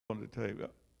to tell you,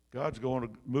 God's going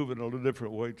to move in a little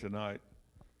different way tonight.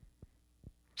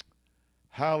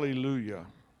 Hallelujah.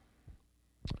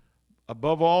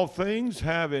 Above all things,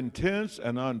 have intense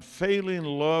and unfailing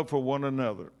love for one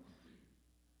another.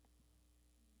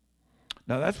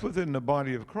 Now, that's within the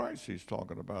body of Christ he's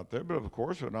talking about there. But, of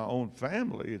course, in our own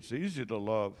family, it's easy to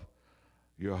love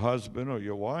your husband or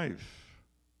your wife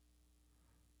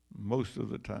most of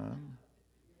the time,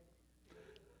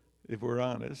 if we're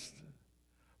honest.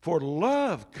 For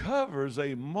love covers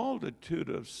a multitude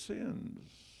of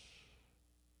sins.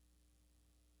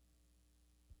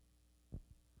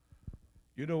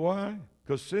 You know why?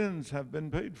 Because sins have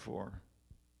been paid for.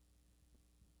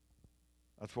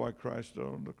 That's why Christ died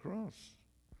on the cross.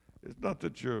 It's not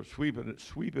that you're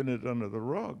sweeping it under the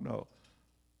rug. No.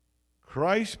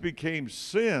 Christ became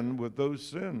sin with those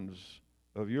sins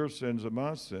of your sins and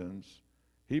my sins.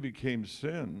 He became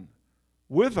sin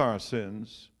with our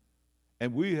sins,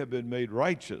 and we have been made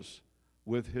righteous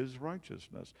with his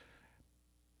righteousness.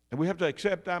 And we have to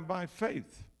accept that by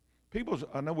faith.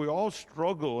 I know we all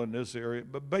struggle in this area,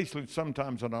 but basically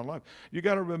sometimes in our life. You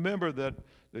got to remember that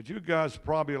you guys are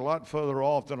probably a lot further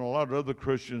off than a lot of other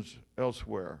Christians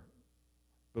elsewhere.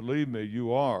 Believe me,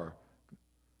 you are.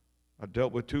 I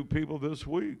dealt with 2 people this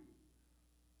week,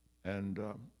 and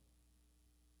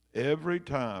every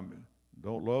time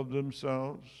don't love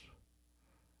themselves,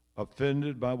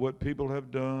 offended by what people have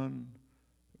done,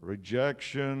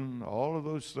 rejection, all of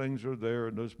those things are there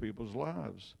in those people's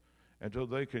lives. Until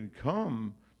they can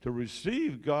come to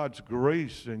receive God's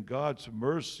grace and God's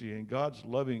mercy and God's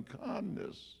loving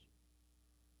kindness.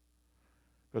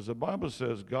 Because the Bible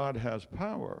says God has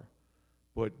power,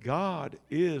 but God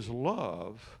is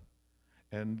love,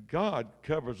 and God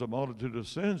covers a multitude of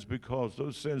sins because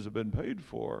those sins have been paid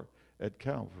for at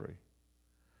Calvary.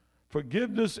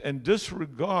 Forgiveness and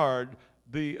disregard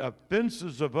the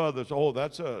offenses of others. Oh,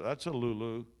 that's a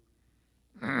Lulu.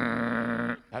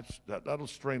 That'll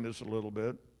strain us a little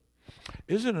bit.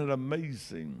 Isn't it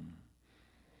amazing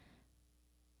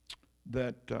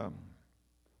that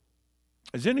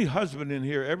has any husband in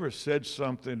here ever said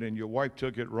something and your wife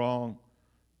took it wrong?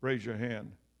 Raise your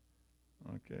hand.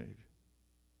 Okay.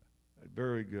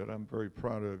 Very good. I'm very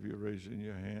proud of you raising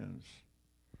your hands.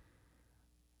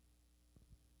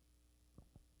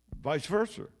 Vice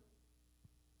versa.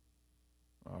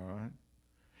 All right.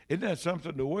 Isn't that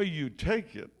something? The way you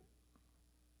take it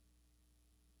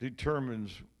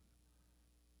determines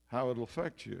how it'll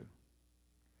affect you.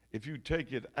 If you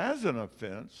take it as an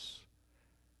offense,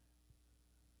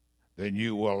 then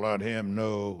you will let him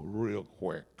know real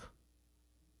quick.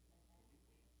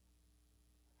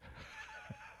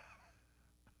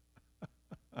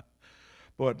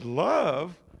 But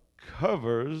love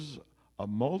covers a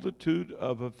multitude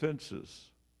of offenses.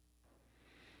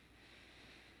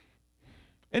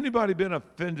 Anybody been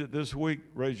offended this week?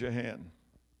 Raise your hand.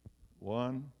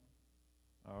 1.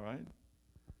 All right.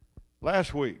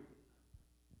 Last week.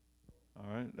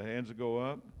 All right. The hands will go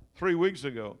up. 3 weeks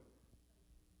ago.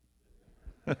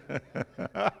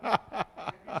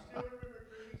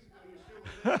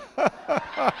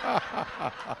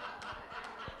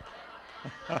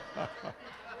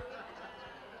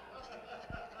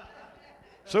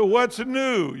 So what's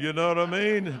new? You know what I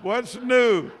mean? What's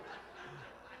new?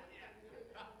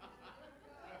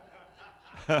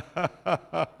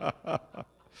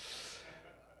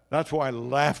 That's why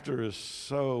laughter is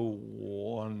so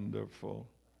wonderful.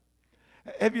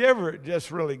 Have you ever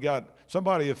just really got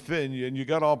somebody offend you and you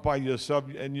got all by yourself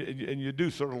and you do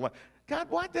sort of like, God,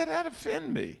 why did that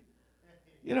offend me?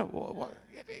 You know,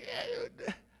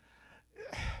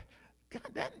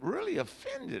 God, that really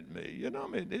offended me. You know, I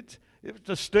mean, it was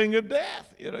the sting of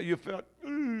death. You know, you felt,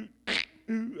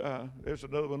 there's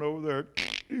another one over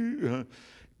there.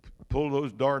 Pull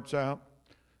those darts out.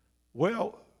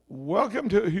 Well, welcome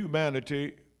to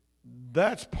humanity.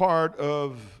 That's part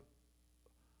of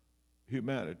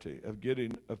humanity, of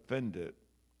getting offended.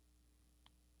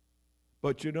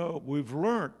 But you know, we've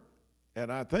learned,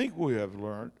 and I think we have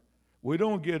learned, we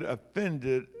don't get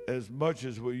offended as much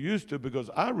as we used to because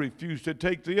I refuse to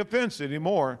take the offense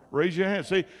anymore. Raise your hand.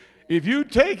 See, if you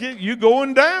take it, you're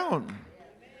going down.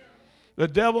 The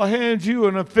devil hands you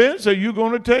an offense, are you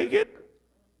going to take it?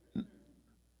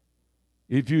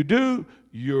 If you do,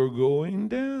 you're going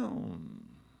down.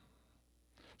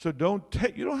 So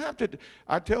you don't have to,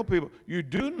 I tell people, you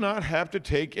do not have to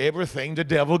take everything the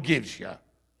devil gives you.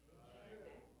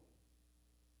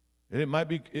 And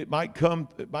it might come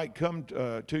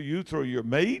to you through your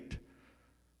mate,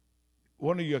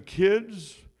 one of your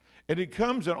kids, and it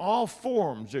comes in all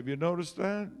forms. Have you noticed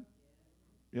that?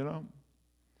 You know?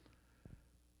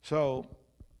 So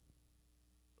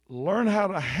learn how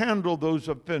to handle those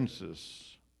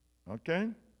offenses. Okay?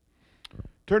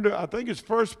 Turn to, I think it's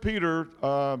 1 Peter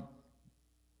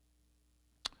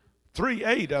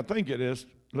 3:8, I think it is.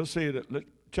 Let's see it.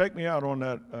 Check me out on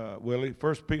that, Willie.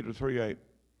 1 Peter 3:8.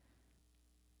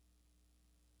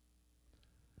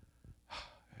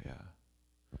 Yeah.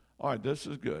 All right, this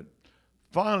is good.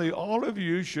 Finally, all of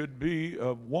you should be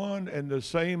of one and the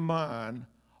same mind.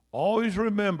 Always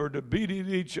remember to beat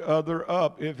each other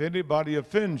up if anybody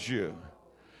offends you.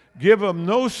 Give them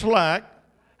no slack.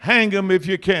 Hang them if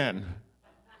you can.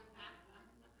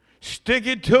 Stick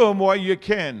it to them while you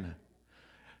can.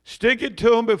 Stick it to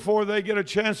them before they get a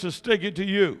chance to stick it to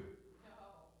you.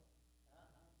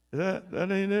 That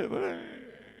ain't it.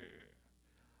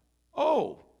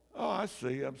 Oh, I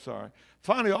see. I'm sorry.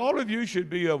 Finally, all of you should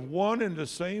be of one and the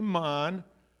same mind,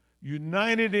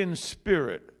 united in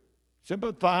spirit,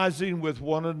 sympathizing with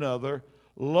one another,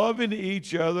 loving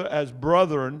each other as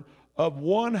brethren of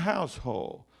one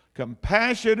household,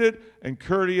 compassionate and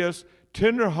courteous,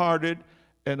 tenderhearted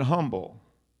and humble.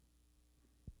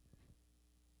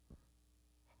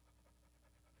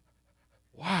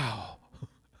 Wow.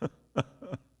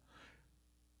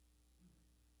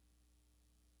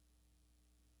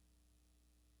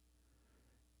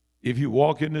 If you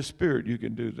walk in the Spirit, you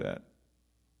can do that.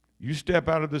 You step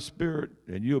out of the Spirit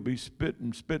and you'll be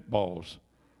spitting spitballs,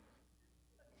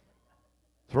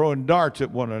 throwing darts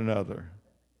at one another.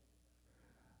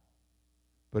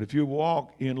 But if you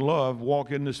walk in love, walk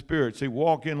in the Spirit. See,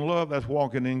 walk in love, that's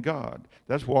walking in God.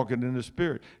 That's walking in the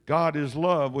Spirit. God is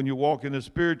love. When you walk in the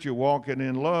Spirit, you're walking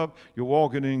in love. You're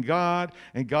walking in God,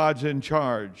 and God's in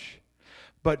charge.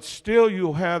 But still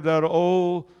you have that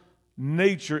old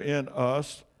nature in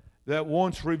us that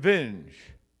wants revenge.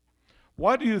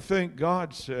 Why do you think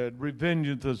God said,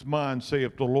 "Revengeance is mine,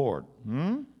 saith the Lord"?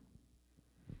 A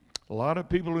lot of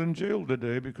people are in jail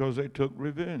today because they took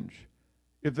revenge.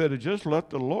 If they'd have just let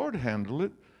the Lord handle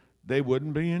it, they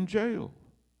wouldn't be in jail.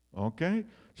 Okay?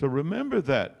 So remember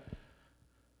that.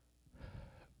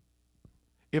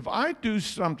 If I do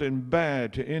something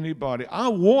bad to anybody, I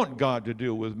want God to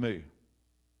deal with me.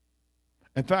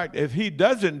 In fact, if he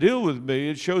doesn't deal with me,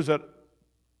 it shows that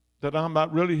I'm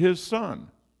not really his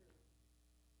son,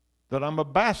 that I'm a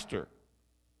bastard.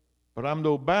 But I'm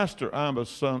no bastard. I'm a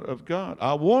son of God.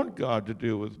 I want God to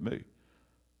deal with me.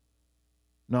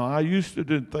 Now, I used to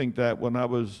didn't think that when I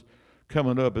was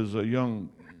coming up as a young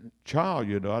child,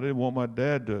 you know. I didn't want my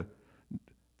dad to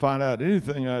find out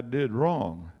anything I did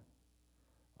wrong.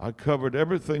 I covered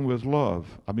everything with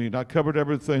love. I covered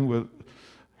everything with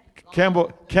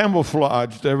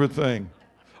camouflaged everything.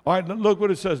 All right, look what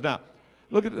it says now.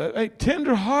 Look at that. Hey,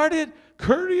 tender-hearted,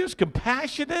 courteous,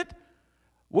 compassionate.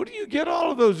 Where do you get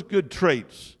all of those good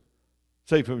traits?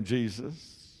 Say, from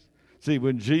Jesus. See,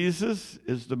 when Jesus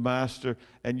is the master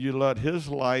and you let his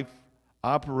life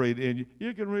operate in you,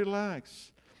 you can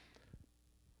relax.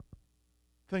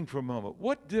 Think for a moment.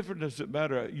 What difference does it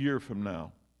matter a year from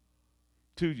now?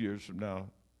 2 years from now?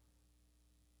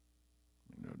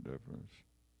 No difference.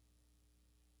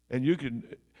 And you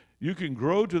can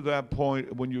grow to that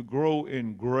point when you grow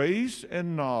in grace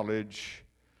and knowledge.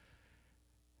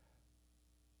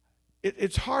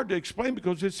 It's hard to explain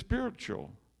because it's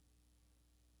spiritual.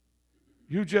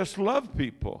 You just love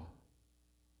people.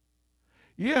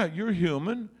 Yeah, you're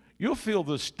human. You'll feel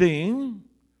the sting,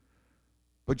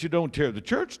 but you don't tear the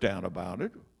church down about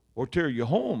it or tear your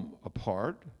home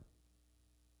apart.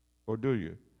 Or do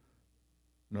you?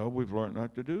 No, we've learned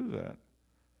not to do that.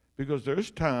 Because there's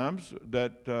times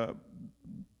that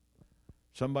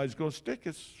somebody's going to stick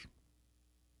us.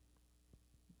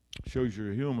 Shows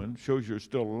you're human, shows you're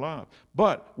still alive.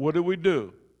 But what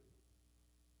do?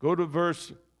 Go to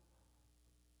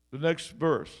the next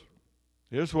verse.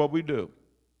 Here's what we do.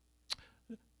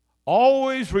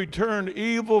 Always return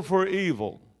evil for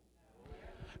evil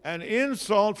and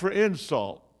insult for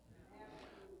insult.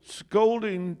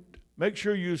 Scolding, make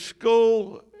sure you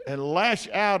scold and lash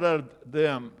out at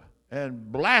them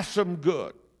and blast them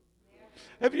good.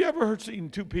 Have you ever seen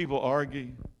two people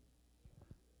argue?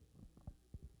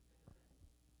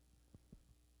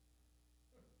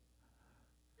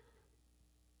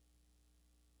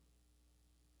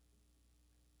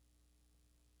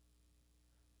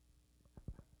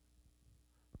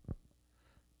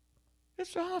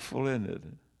 It's awful, isn't it?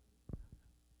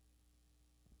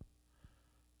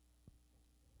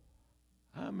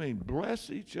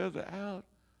 Bless each other out,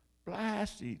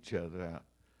 blast each other out.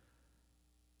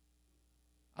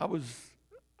 I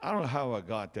don't know how I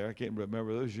got there. I can't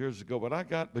remember. Those years ago. But I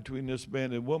got between this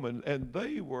man and woman, and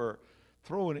they were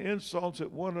throwing insults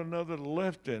at one another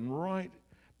left and right.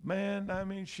 Man, I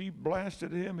mean, she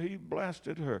blasted him. He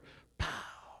blasted her. Pow,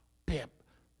 pip,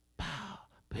 pow,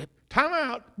 pip. Time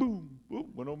out. Boom, boom.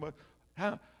 Went on my,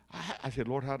 I said,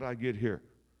 Lord, how did I get here?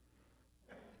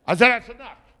 I said, that's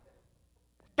enough.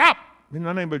 Stop. In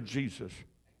the name of Jesus.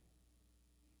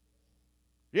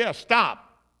 Yeah,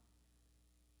 stop.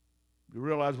 You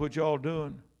realize what y'all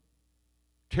doing?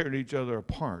 Tearing each other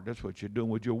apart. That's what you're doing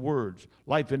with your words.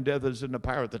 Life and death is in the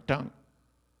power of the tongue.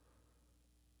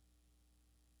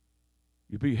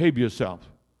 You behave yourself.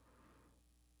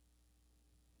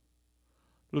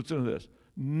 Listen to this.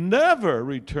 Never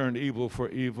return evil for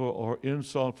evil or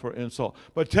insult for insult.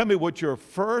 But tell me what your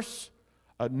first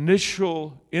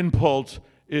initial impulse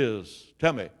is.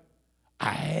 Tell me.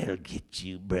 I'll get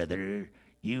you, brother.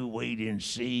 You wait and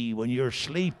see when you're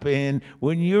sleeping.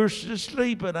 When you're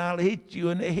sleeping, I'll hit you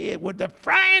in the head with the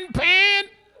frying pan.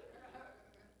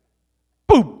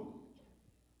 Boom.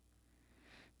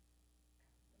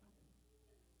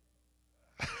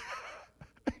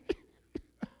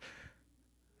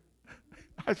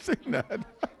 I've seen that.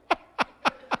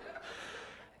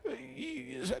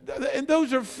 And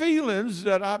those are feelings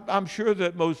that I'm sure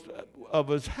that most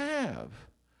of us have.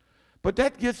 But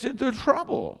that gets into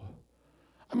trouble.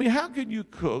 I mean, how can you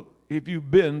cook if you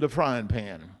bend the frying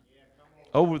pan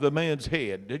over the man's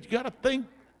head? You got to think,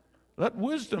 let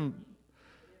wisdom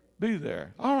be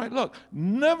there. All right, look,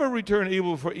 never return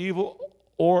evil for evil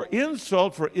or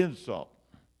insult for insult.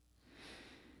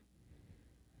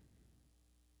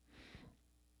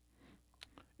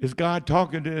 Is God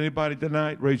talking to anybody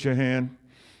tonight? Raise your hand.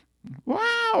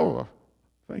 Wow.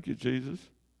 Thank you, Jesus.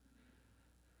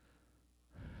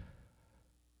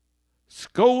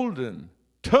 Scolding,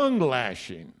 tongue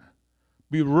lashing,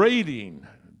 berating,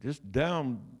 just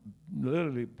down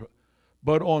literally.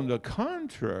 But on the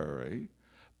contrary,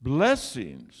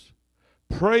 blessings,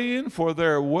 praying for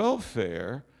their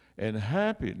welfare and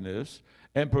happiness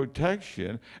and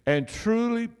protection, and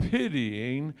truly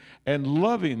pitying and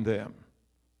loving them.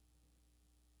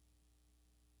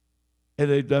 And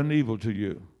they've done evil to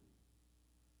you.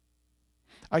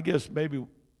 I guess maybe,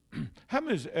 how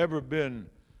many has ever been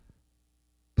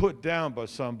put down by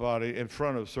somebody in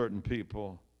front of certain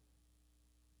people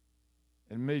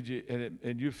and made you,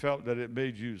 and you felt that it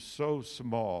made you so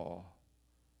small?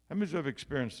 How many have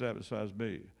experienced that besides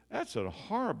me? That's a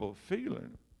horrible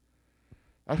feeling.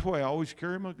 That's why I always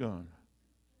carry my gun.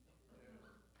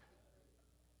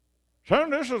 Son,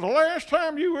 this is the last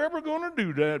time you ever going to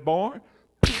do that, boy.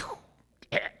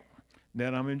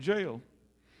 Then I'm in jail.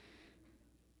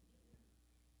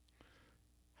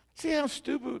 See how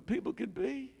stupid people can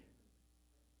be?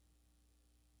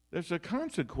 There's a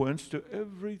consequence to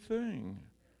everything.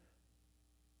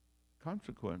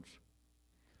 Consequence.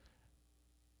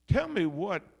 Tell me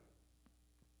what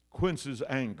quenches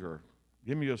anger.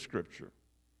 Give me a scripture.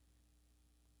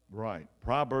 Right.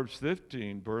 Proverbs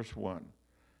 15, verse 1.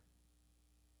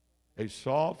 A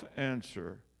soft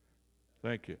answer,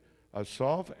 thank you. A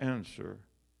soft answer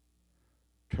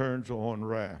turns on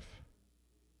wrath.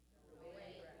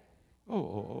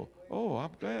 Oh,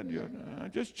 I'm glad you're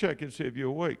not. Just check and see if you're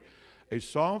awake. A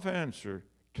soft answer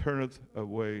turneth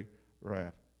away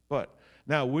wrath. But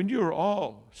now when you're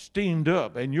all steamed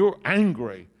up and you're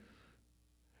angry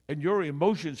and your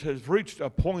emotions has reached a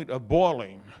point of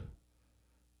boiling,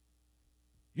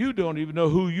 you don't even know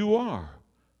who you are.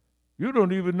 You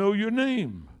don't even know your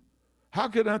name. How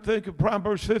can I think of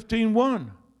Proverbs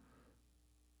 15:1?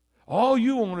 All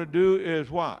you want to do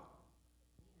is what?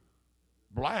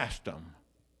 Blast them,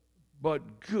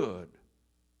 but good.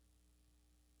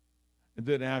 And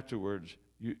then afterwards,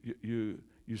 you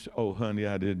say, oh, honey,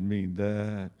 I didn't mean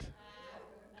that.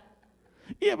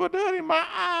 Yeah, but honey, my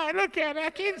eye, look at it, I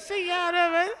can't see out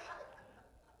of it.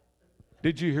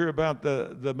 Did you hear about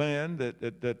the man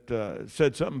that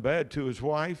said something bad to his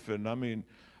wife? And I mean,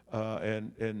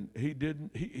 and he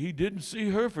didn't see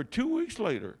her for 2 weeks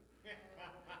later.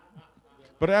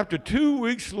 But after 2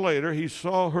 weeks later, he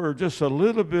saw her just a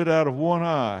little bit out of one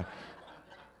eye.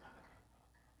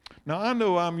 Now, I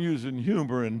know I'm using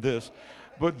humor in this,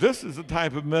 but this is the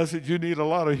type of message you need a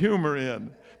lot of humor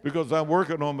in, because I'm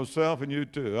working on myself and you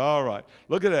too. All right,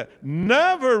 look at that.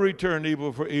 Never return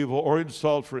evil for evil or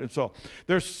insult for insult.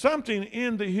 There's something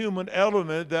in the human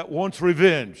element that wants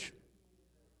revenge.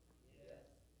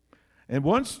 And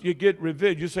once you get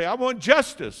revenge, you say, I want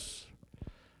justice.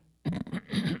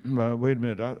 Wait a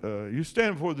minute. You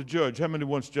stand before the judge. How many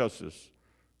wants justice?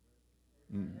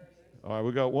 All right,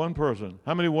 we got one person.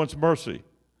 How many wants mercy?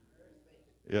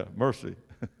 Yeah, mercy.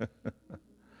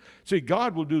 See,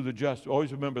 God will do the justice.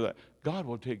 Always remember that. God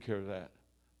will take care of that.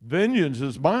 Vengeance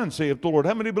is mine, saith the Lord.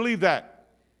 How many believe that?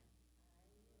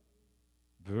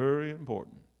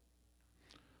 important.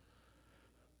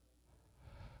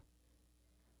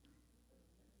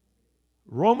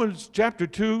 Romans chapter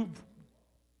 2,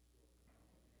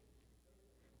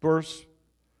 verse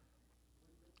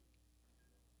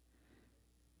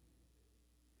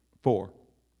 4.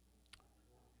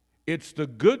 It's the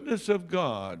goodness of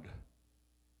God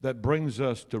that brings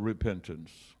us to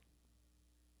repentance.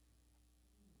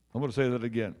 I'm going to say that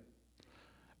again.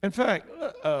 In fact,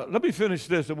 let me finish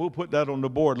this, and we'll put that on the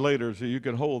board later so you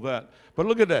can hold that. But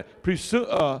look at that.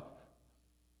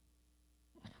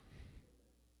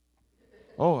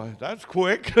 Oh, that's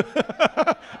quick.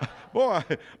 Boy,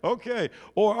 okay.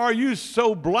 Or are you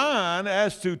so blind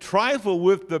as to trifle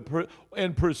with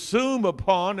and presume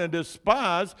upon and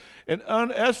despise and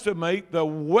underestimate the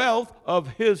wealth of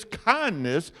his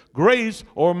kindness, grace,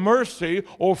 or mercy,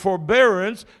 or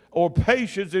forbearance, or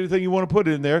patience, anything you want to put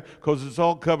in there, because it's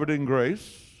all covered in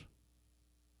grace?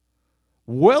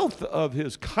 Wealth of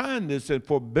his kindness and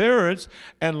forbearance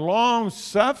and long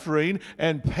suffering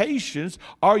and patience,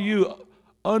 are you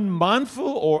unmindful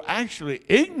or actually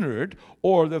ignorant,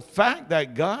 or the fact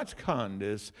that God's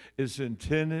kindness is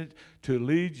intended to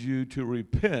lead you to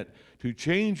repent, to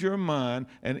change your mind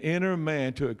and inner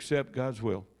man to accept God's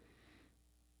will?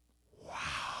 Wow.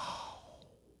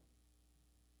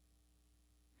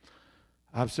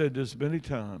 I've said this many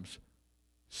times.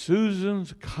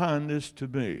 Susan's kindness to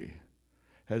me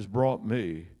has brought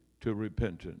me to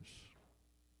repentance.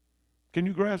 Can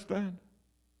you grasp that?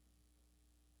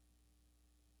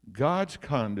 God's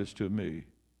kindness to me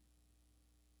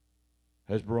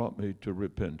has brought me to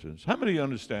repentance. How many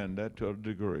understand that to a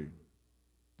degree?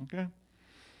 Okay?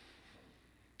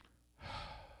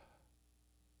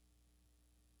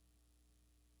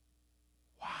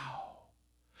 Wow.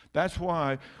 That's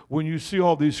why when you see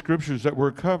all these scriptures that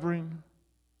we're covering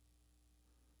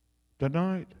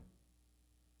tonight,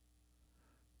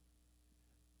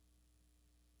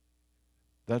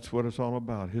 that's what it's all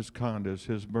about. His kindness,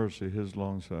 his mercy, his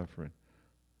long suffering.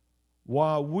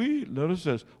 Notice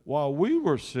this, while we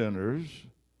were sinners,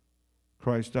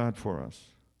 Christ died for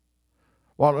us.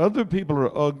 While other people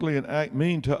are ugly and act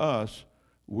mean to us,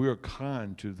 we're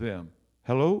kind to them.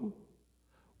 Hello?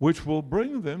 Which will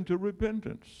bring them to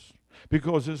repentance.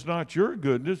 Because it's not your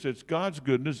goodness, it's God's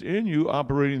goodness in you,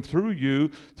 operating through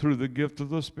you, through the gift of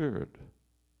the Spirit.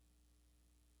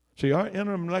 See, our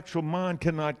intellectual mind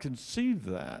cannot conceive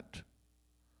that.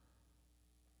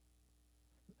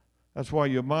 That's why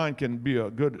your mind can be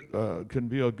a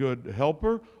good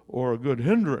helper or a good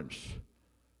hindrance.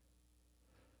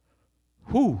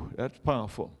 Whew, that's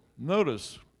powerful.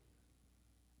 Notice.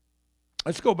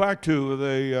 Let's go back to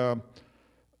the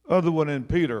other one in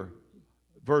Peter,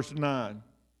 verse 9,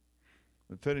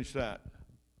 and finish that.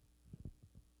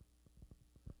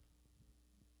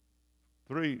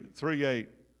 3:8.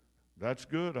 That's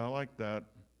good. I like that.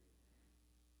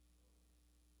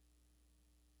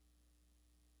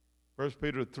 1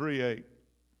 Peter 3:8.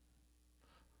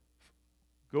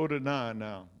 Go to 9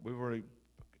 now. We've already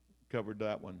covered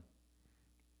that one.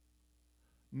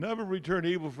 Never return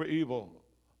evil for evil.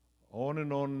 On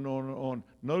and on and on and on.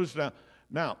 Notice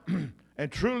now, and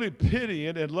truly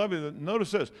pitying and loving them.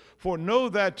 Notice this. For know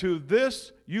that to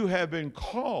this you have been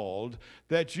called,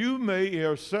 that you may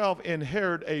yourself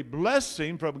inherit a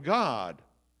blessing from God.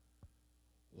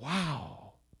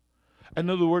 Wow. In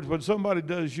other words, when somebody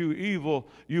does you evil,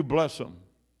 you bless them.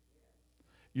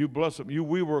 You bless them.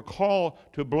 We were called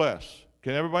to bless.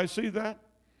 Can everybody see that?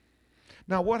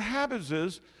 Now what happens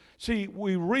is, see,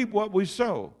 we reap what we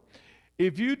sow.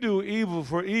 If you do evil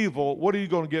for evil, what are you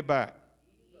going to get back?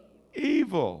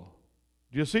 Evil.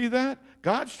 Do you see that?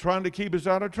 God's trying to keep us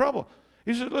out of trouble.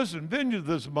 He said, listen, vengeance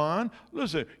is mine.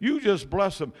 Listen, you just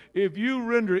bless them. If you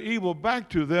render evil back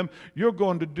to them, you're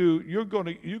going to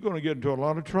get into a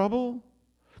lot of trouble,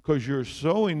 because you're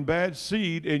sowing bad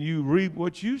seed and you reap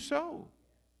what you sow.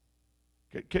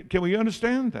 Can we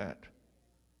understand that?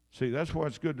 See, that's why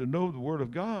it's good to know the Word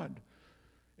of God.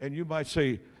 And you might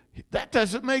say, that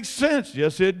doesn't make sense.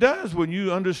 Yes, it does. When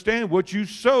you understand what you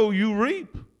sow, you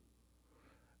reap.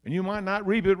 And you might not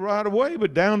reap it right away,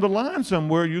 but down the line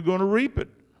somewhere, you're going to reap it.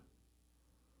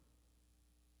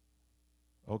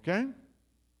 Okay?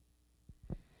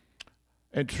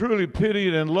 And truly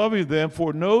pitying and loving them,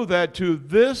 for know that to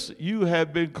this you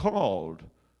have been called.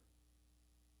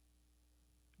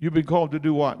 You've been called to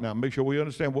do what now? Make sure we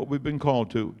understand what we've been called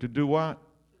to. To do what?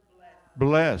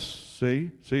 Bless.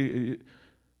 See?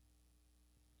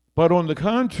 But on the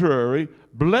contrary,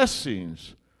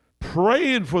 blessings,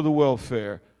 praying for the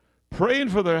welfare, praying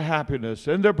for their happiness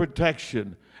and their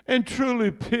protection, and truly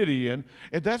pitying.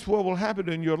 And that's what will happen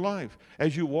in your life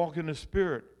as you walk in the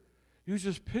Spirit. You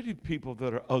just pity people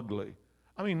that are ugly.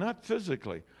 I mean, not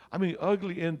physically. I mean,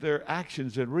 ugly in their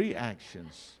actions and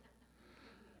reactions.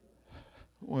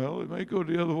 Well, it may go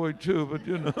the other way too, but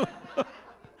you know,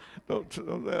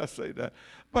 don't let us say that.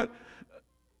 But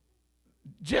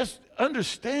just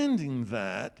understanding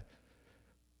that,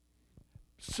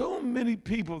 so many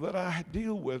people that I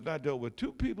dealt with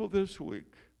 2 people this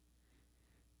week,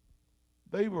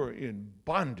 they were in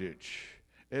bondage.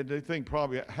 And they think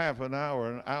probably half an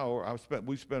hour,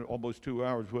 we spent almost 2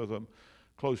 hours with them,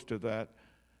 close to that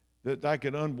I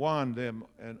can unwind them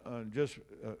and just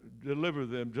deliver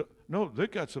them. No, they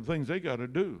got some things they got to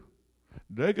do.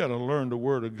 They got to learn the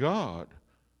Word of God.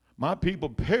 My people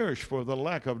perish for the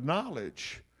lack of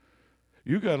knowledge.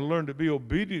 You got to learn to be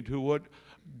obedient to what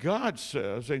God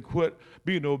says and quit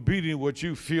being obedient to what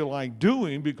you feel like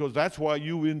doing, because that's why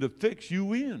you in the fix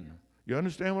you in. You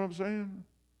understand what I'm saying?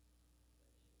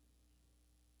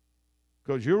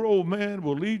 Because your old man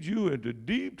will lead you into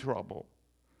deep trouble.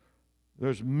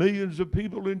 There's millions of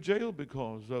people in jail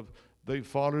because of they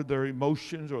followed their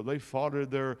emotions or they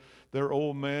followed their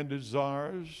old man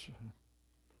desires.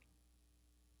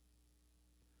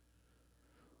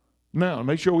 Now,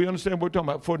 make sure we understand what we're talking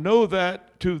about. For know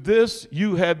that to this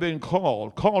you have been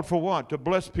called. Called for what? To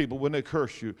bless people when they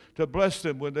curse you. To bless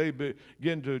them when they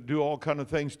begin to do all kind of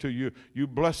things to you. You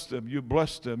bless them. You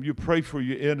bless them. You pray for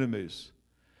your enemies.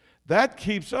 That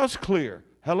keeps us clear.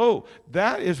 Hello.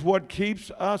 That is what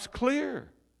keeps us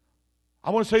clear.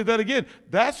 I want to say that again.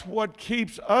 That's what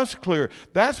keeps us clear.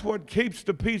 That's what keeps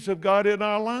the peace of God in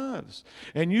our lives.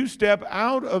 And you step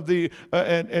out of the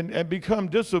and become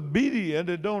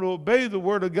disobedient and don't obey the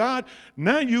Word of God,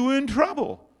 now you're in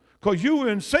trouble, because you're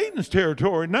in Satan's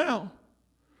territory now.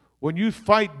 When you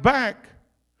fight back,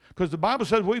 because the Bible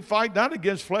says we fight not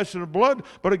against flesh and blood,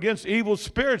 but against evil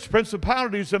spirits,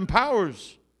 principalities, and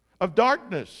powers of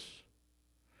darkness.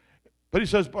 But he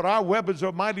says, but our weapons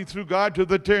are mighty through God to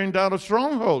the tearing down of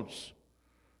strongholds.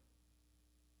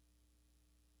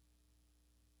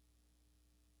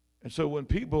 And so when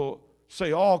people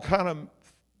say all kind of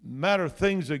matter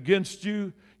things against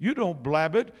you, you don't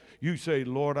blab it. You say,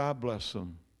 Lord, I bless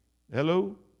them.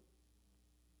 Hello?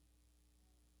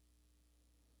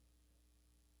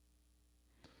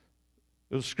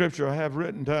 There's a scripture I have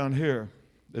written down here.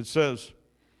 It says,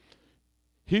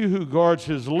 he who guards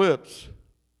his lips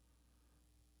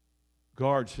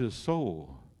guards his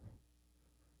soul.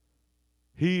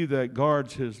 He that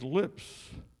guards his lips.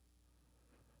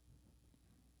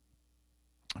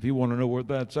 If you want to know where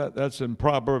that's at, that's in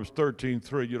Proverbs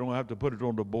 13:3. You don't have to put it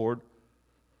on the board.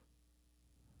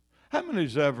 How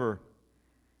many's ever,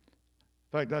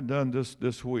 in fact, I've done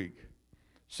this week,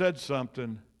 said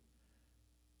something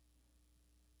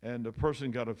and the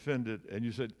person got offended and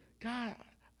you said, God,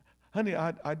 honey,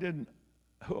 I didn't,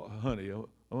 oh, honey,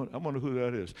 I wonder who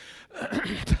that is.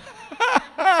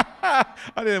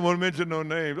 I didn't want to mention no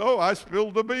names. Oh, I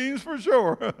spilled the beans for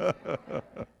sure.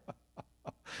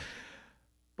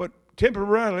 But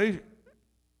temporarily,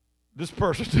 this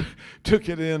person took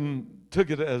it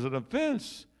as an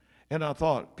offense. And I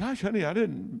thought, gosh, honey, I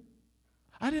didn't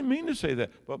mean to say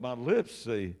that. But my lips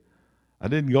say, I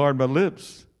didn't guard my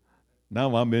lips.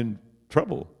 Now I'm in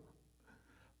trouble.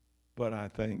 But I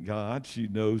thank God she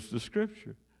knows the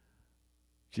scripture.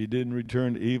 She didn't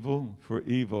return evil for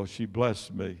evil. She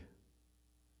blessed me.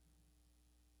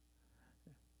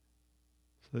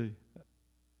 See?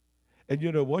 And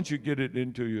you know, once you get it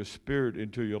into your spirit,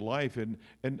 into your life, and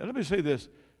let me say this,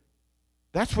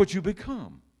 that's what you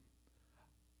become.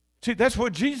 See, that's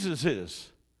what Jesus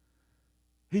is.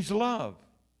 He's love,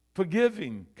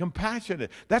 forgiving, compassionate.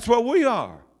 That's what we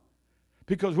are.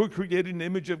 Because we're created in the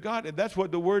image of God, and that's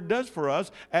what the Word does for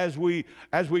us. As we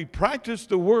practice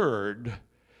the Word,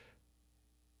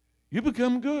 you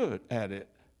become good at it.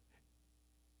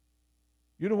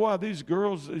 You know why these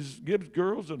Gibbs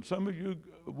girls and some of you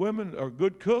women are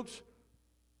good cooks?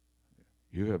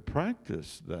 You have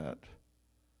practiced that.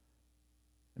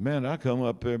 Man, I come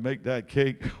up there and make that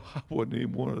cake, I wouldn't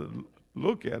even want to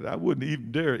look at it. I wouldn't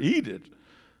even dare eat it.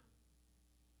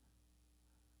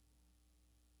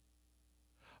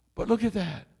 But look at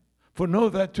that. For know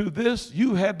that to this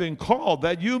you have been called,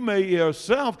 that you may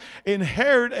yourself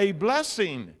inherit a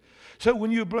blessing. So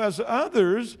when you bless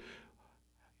others,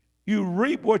 you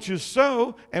reap what you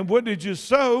sow. And what did you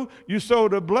sow? You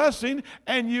sowed a blessing.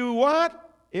 And you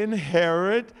what?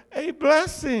 Inherit a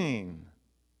blessing.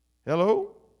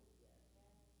 Hello?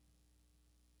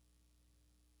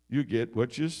 You get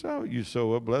what you sow. You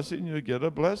sow a blessing, you get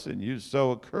a blessing. You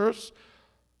sow a curse,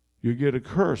 you get a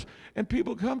curse. And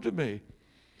people come to me,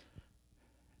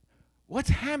 what's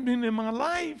happening in my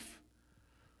life?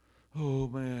 oh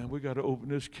man, we got to open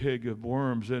this keg of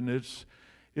worms, and it's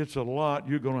a lot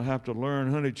you're going to have to learn,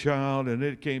 honey child, and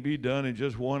it can't be done in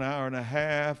just 1 hour and a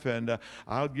half, and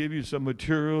I'll give you some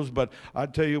materials, but I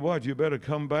tell you what, you better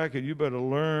come back and you better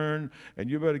learn, and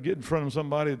you better get in front of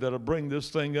somebody that'll bring this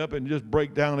thing up and just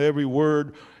break down every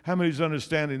word. How many's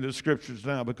understanding the scriptures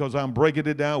now? Because I'm breaking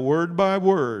it down word by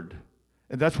word,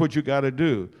 and that's what you got to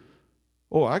do.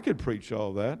 Oh, I can preach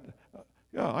all that.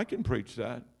 Yeah, I can preach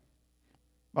that.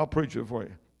 I'll preach it for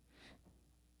you.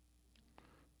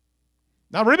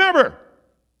 Now remember,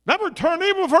 never turn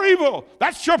evil for evil.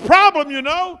 That's your problem, you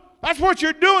know. That's what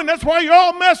you're doing. That's why you're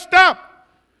all messed up.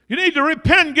 You need to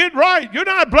repent and get right. You're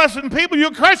not blessing people,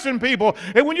 you're cursing people.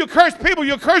 And when you curse people,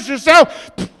 you curse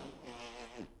yourself.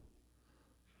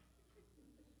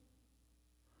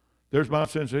 There's my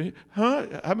sense of, huh?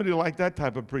 How many like that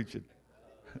type of preaching?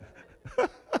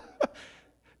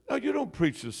 No, you don't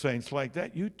preach the saints like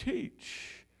that. You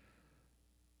teach.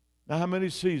 Now, how many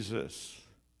sees this?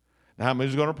 Now, how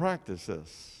many's going to practice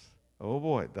this? Oh,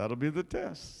 boy, that'll be the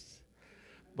test.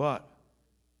 But,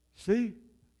 see,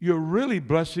 you're really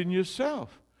blessing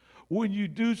yourself. When you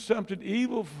do something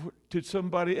evil to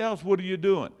somebody else, what are you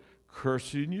doing?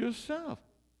 Cursing yourself.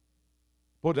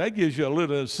 Boy, that gives you a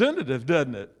little incentive,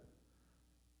 doesn't it?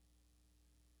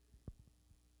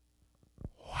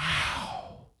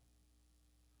 Wow.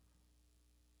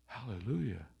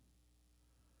 Hallelujah.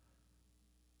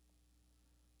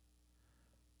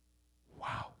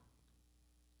 Wow.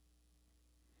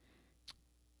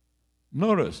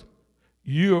 Notice,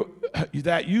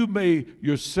 that you may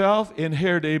yourself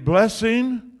inherit a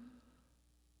blessing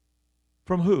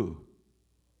from who?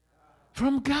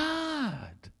 From God.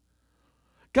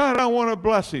 God, I want a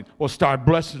blessing. Well, start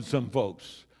blessing some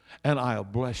folks, and I'll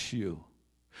bless you.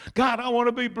 God, I want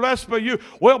to be blessed by you.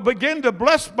 Well, begin to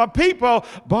bless my people,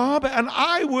 Bob, and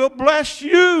I will bless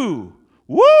you.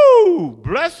 Woo!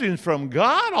 Blessings from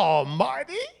God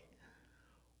Almighty?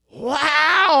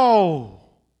 Wow!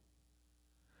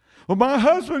 Well, my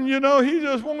husband, you know, he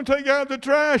just won't take out the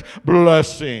trash.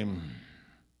 Bless him.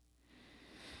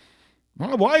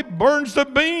 My wife burns the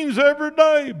beans every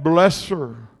day. Bless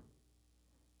her.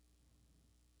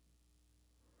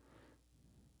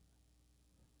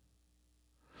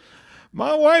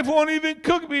 My wife won't even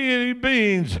cook me any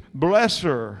beans. Bless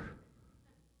her.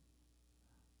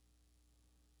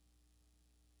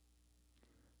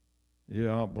 Yeah,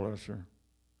 I'll bless her.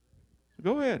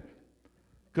 Go ahead.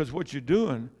 Because what you're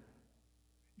doing,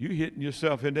 you're hitting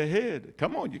yourself in the head.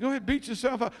 Come on, you go ahead and beat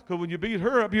yourself up. Because when you beat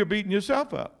her up, you're beating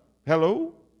yourself up.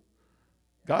 Hello?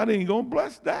 God ain't going to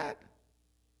bless that.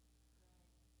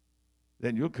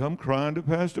 Then you'll come crying to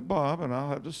Pastor Bob, and I'll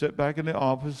have to sit back in the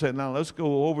office and say, now let's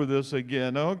go over this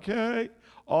again. Okay?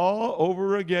 All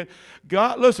over again.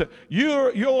 God, listen,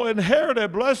 you'll inherit a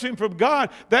blessing from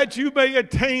God that you may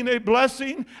attain a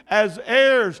blessing as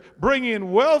heirs,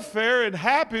 bringing welfare and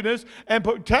happiness and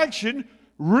protection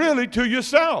really to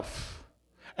yourself.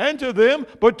 And to them,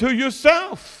 but to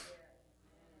yourself.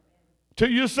 To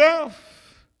yourself.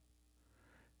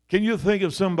 Can you think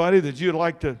of somebody that you'd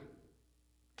like to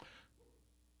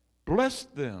bless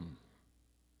them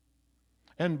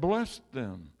and bless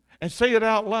them and say it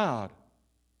out loud?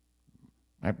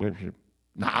 I bless you.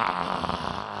 Nah.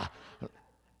 A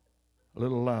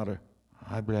little louder.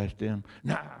 I blessed them.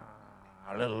 Nah.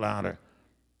 A little louder.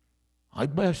 I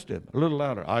blessed them. A little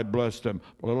louder. I blessed them.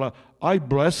 A little louder. I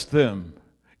blessed them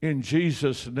in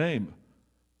Jesus' name.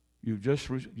 You just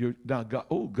you now God.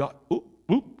 Oh God. Oh.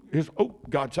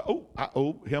 God. Oh. I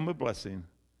owe him a blessing.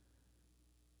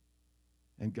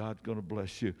 And God's going to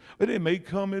bless you. But it may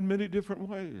come in many different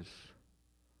ways.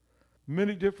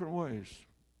 Many different ways.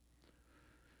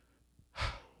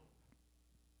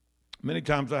 Many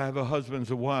times I have a husband and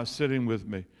a wife sitting with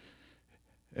me,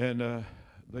 and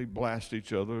they blast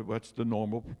each other. That's the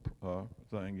normal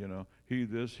thing, you know. He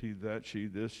this, he that, she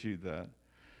this, she that.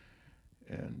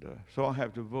 And so I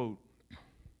have to vote.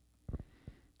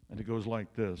 And it goes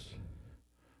like this.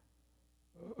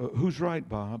 Who's right,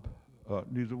 Bob?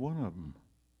 Neither one of them.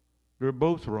 They're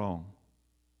both wrong.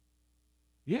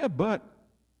 Yeah, but.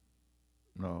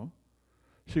 No.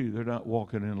 See, they're not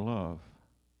walking in love.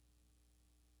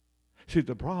 See,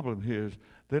 the problem here is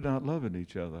they're not loving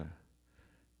each other.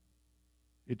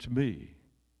 It's me.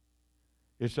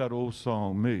 It's that old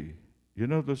song, Me. You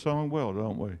know the song well,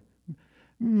 don't we?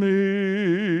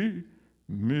 Me,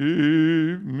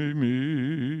 me, me,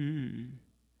 me.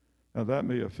 Now that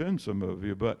may offend some of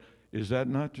you, but is that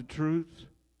not the truth?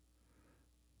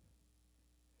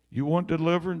 You want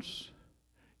deliverance?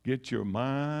 Get your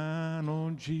mind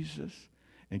on Jesus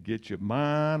and get your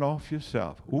mind off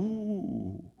yourself.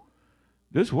 Ooh.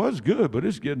 This was good, but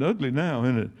it's getting ugly now,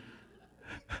 isn't it?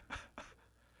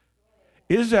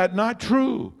 Is that not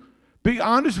true? Be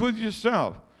honest with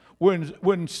yourself.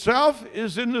 When self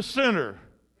is in the center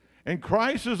and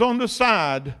Christ is on the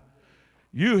side,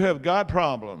 you have got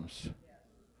problems.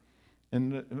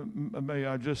 And may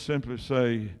I just simply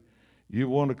say, you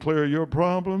want to clear your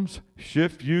problems?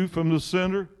 Shift you from the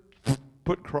center,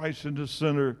 put Christ in the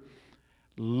center,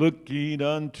 looking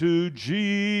unto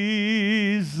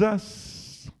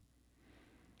Jesus,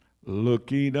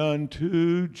 looking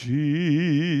unto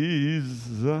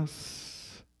Jesus.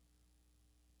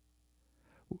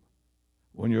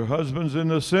 When your husband's in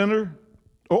the center,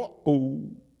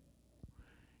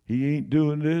 he ain't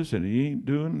doing this and he ain't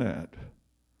doing that.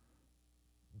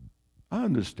 I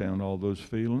understand all those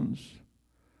feelings,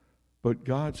 but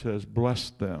God says, bless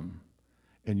them,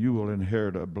 and you will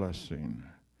inherit a blessing.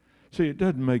 See, it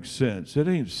doesn't make sense. It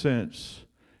ain't sense.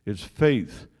 It's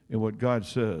faith in what God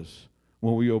says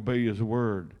when we obey His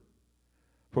word.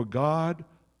 For God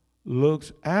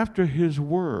looks after His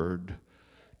word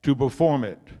to perform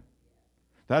it.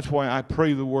 That's why I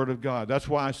pray the word of God. That's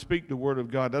why I speak the word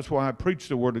of God. That's why I preach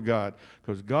the word of God.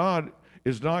 Because God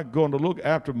is not going to look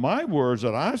after my words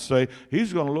that I say.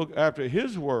 He's going to look after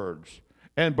His words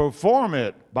and perform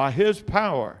it by His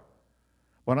power.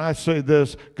 When I say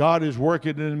this, God is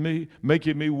working in me,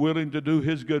 making me willing to do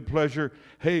His good pleasure.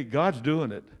 Hey, God's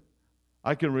doing it.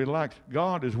 I can relax.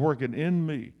 God is working in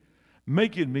me,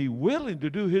 making me willing to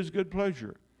do His good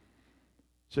pleasure.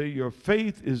 See, your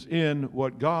faith is in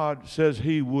what God says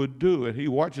He would do, and He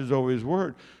watches over His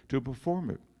word to perform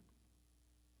it.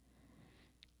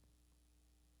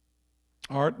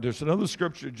 All right, there's another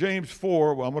scripture, James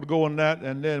 4. Well, I'm going to go on that,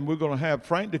 and then we're going to have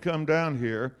Frank to come down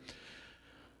here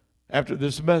after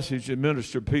this message and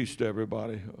minister peace to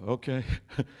everybody, okay?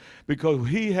 Because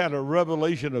he had a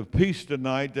revelation of peace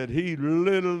tonight that he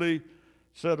literally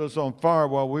set us on fire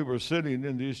while we were sitting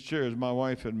in these chairs, my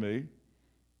wife and me,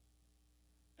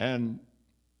 and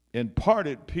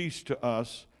imparted peace to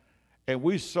us, and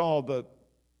we saw the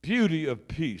beauty of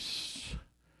peace,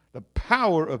 the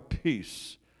power of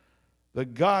peace, the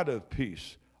God of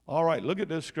peace. All right, look at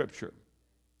this scripture.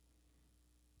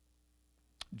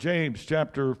 James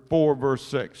chapter 4, verse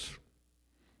 6.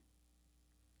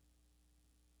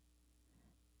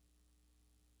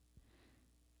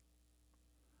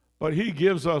 But He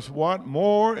gives us what?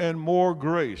 More and more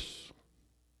grace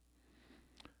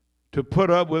to put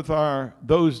up with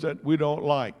those that we don't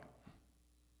like.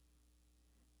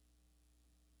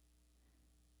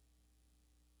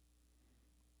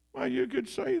 Well, you could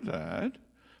say that.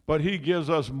 But He gives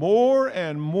us more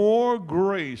and more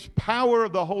grace, power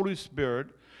of the Holy Spirit,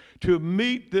 to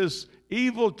meet this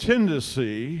evil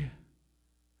tendency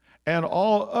and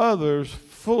all others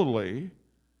fully,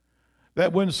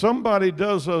 that when somebody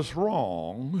does us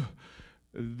wrong,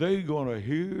 they're going to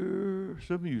hear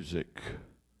some music.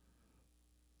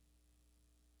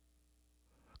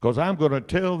 Because I'm going to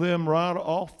tell them right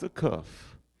off the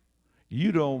cuff,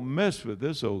 you don't mess with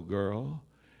this old girl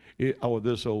or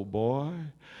this old boy,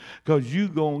 because you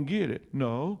going to get it.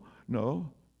 No.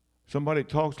 Somebody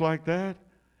talks like that,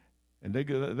 and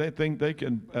they think they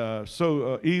can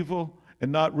sow evil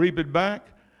and not reap it back.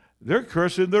 They're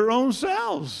cursing their own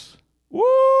selves.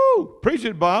 Woo! Preach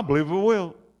it, Bob. Believe it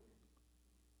will.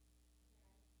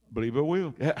 Believe it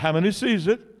will. How many sees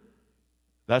it?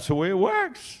 That's the way it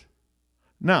works.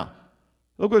 Now,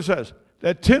 look what it says.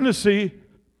 That tendency,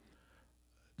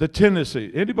 the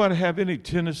tendency. Anybody have any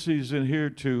tendencies in here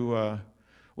to,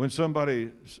 when somebody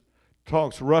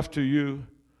talks rough to you?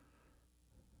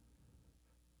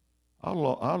 I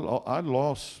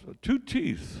lost 2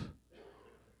 teeth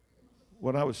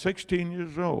when I was 16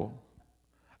 years old.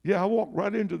 Yeah, I walked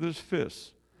right into this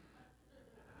fist.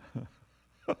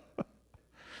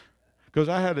 Because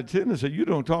I had a tendency, you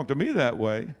don't talk to me that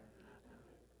way.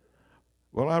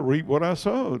 Well, I reaped what I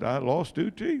sowed. I lost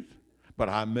 2 teeth. But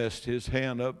I messed his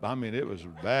hand up. I mean, it was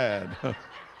bad.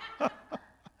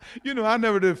 You know, I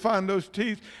never did find those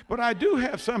teeth, but I do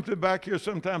have something back here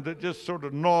sometimes that just sort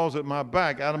of gnaws at my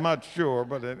back. I'm not sure,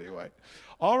 but anyway.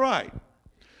 All right.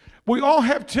 We all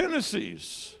have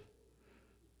tendencies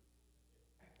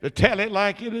to tell it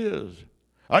like it is.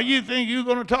 Oh, you think you're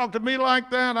going to talk to me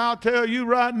like that? I'll tell you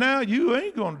right now, you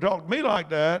ain't going to talk to me like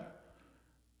that.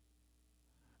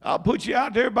 I'll put you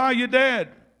out there by your dad,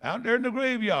 out there in the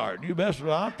graveyard. You mess with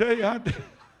him, I'll tell you.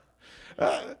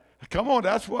 Come on,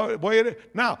 that's the way it is.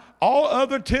 Now, all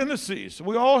other tendencies,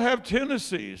 we all have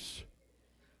tendencies.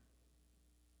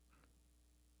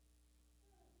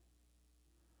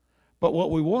 But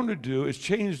what we want to do is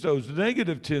change those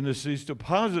negative tendencies to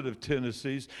positive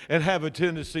tendencies and have a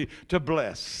tendency to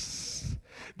bless,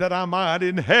 that I might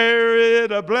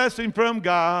inherit a blessing from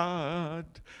God.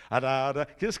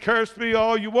 Just curse me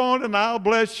all you want and I'll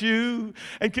bless you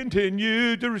and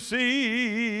continue to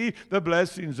receive the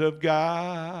blessings of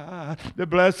God. The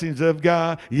blessings of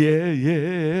God. Yeah,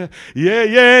 yeah, yeah,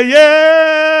 yeah,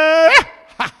 yeah.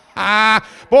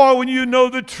 Boy, when you know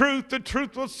the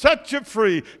truth will set you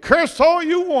free. Curse all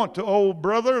you want to, old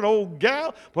brother and old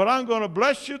gal, but I'm going to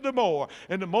bless you the more.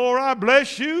 And the more I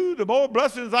bless you, the more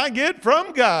blessings I get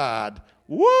from God.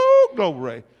 Woo,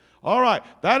 glory. All right,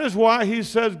 that is why he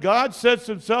says God sets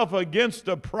himself against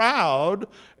the proud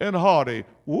and haughty.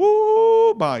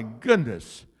 Woo, my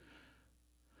goodness.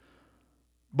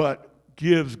 But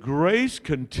gives grace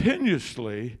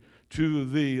continuously to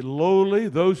the lowly,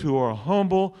 those who are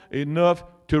humble enough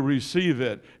to receive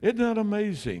it. Isn't that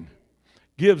amazing?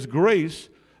 Gives grace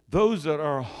those that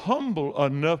are humble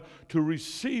enough to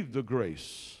receive the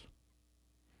grace.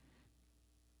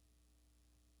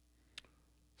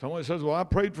 Someone says, well, I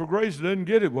prayed for grace and didn't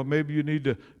get it. Well, maybe you need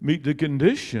to meet the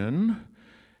condition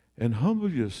and humble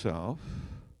yourself.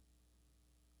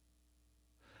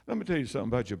 Let me tell you something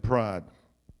about your pride.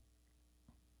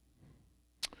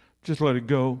 Just let it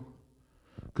go.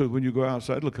 Because when you go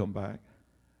outside, it'll come back.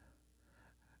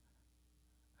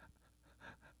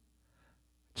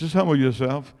 Just humble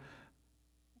yourself.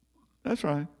 That's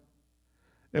right.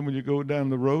 And when you go down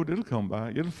the road, it'll come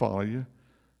back. It'll follow you.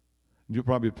 You'll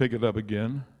probably pick it up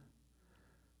again.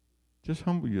 Just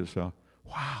humble yourself.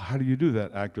 Wow, how do you do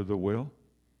that? Act of the will.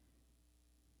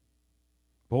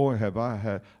 Boy,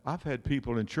 I've had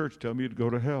people in church tell me to go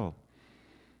to hell.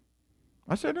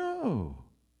 I said, no,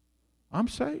 I'm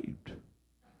saved.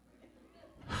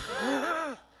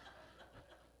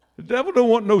 The devil don't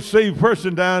want no saved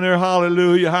person down there.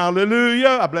 Hallelujah,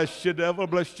 hallelujah. I bless you, devil,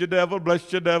 bless you, devil,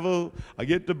 bless you, devil. I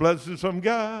get the blessings from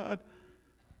God.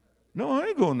 No, I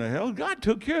ain't going to hell. God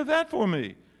took care of that for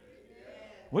me.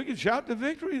 We can shout the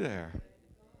victory there.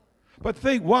 But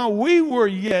think, while we were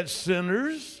yet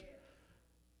sinners,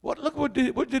 look what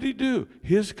did he do?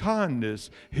 His kindness,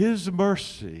 his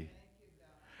mercy.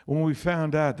 When we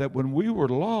found out that when we were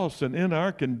lost and in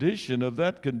our condition of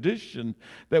that condition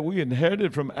that we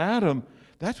inherited from Adam,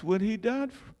 that's when he died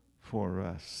for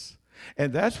us.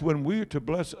 And that's when we are to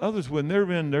bless others when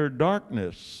they're in their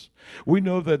darkness. We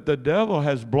know that the devil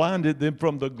has blinded them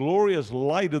from the glorious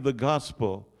light of the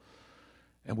gospel,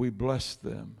 and we bless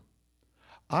them.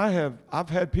 I've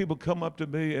had people come up to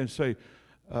me and say,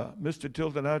 Mr.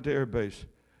 Tilton out at the Air Base,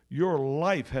 your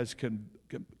life has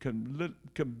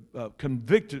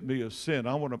convicted me of sin.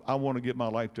 I want to get my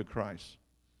life to Christ.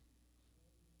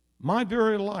 My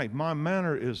very life, my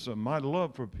mannerism, my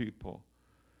love for people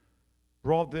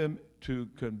brought them to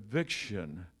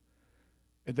conviction,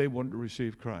 and they wanted to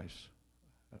receive Christ.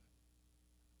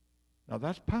 Now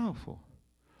that's powerful.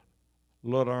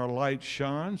 Let our light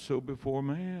shine so before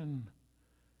man.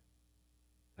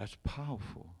 That's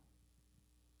powerful.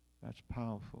 That's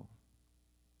powerful.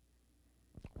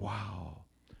 Wow.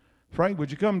 Frank, would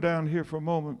you come down here for a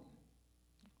moment?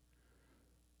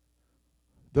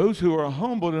 Those who are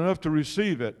humbled enough to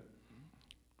receive it.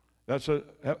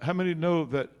 How many know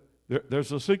that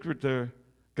there's a secret there?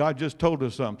 God just told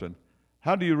us something.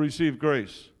 How do you receive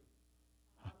grace?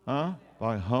 Huh?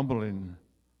 By humbling.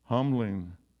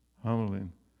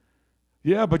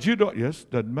 Yeah, but you don't. Yes,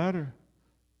 doesn't matter.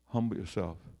 Humble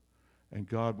yourself, and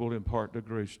God will impart the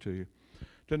grace to you.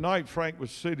 Tonight, Frank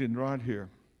was sitting right here,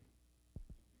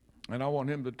 and I want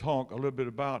him to talk a little bit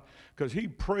about, because he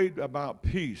prayed about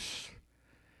peace,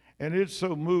 and it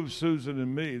so moved Susan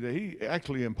and me that he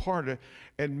actually imparted it,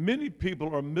 and many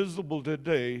people are miserable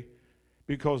today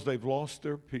because they've lost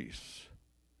their peace.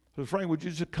 So Frank, would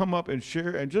you just come up and share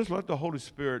and just let the Holy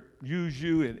Spirit use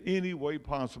you in any way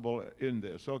possible in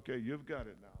this? Okay, you've got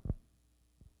it now.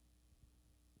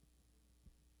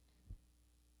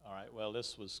 All right, well,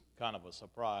 this was kind of a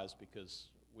surprise because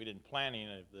we didn't plan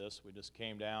any of this. We just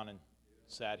came down and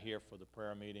sat here for the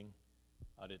prayer meeting.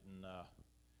 I didn't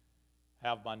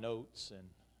have my notes and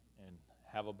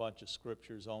have a bunch of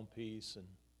scriptures on peace and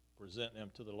present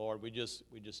them to the Lord. We just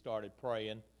started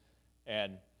praying,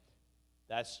 and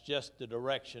that's just the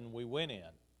direction we went in.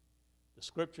 The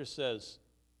scripture says,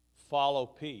 follow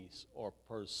peace or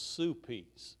pursue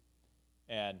peace.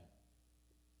 And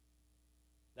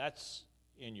that's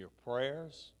in your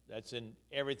prayers. That's in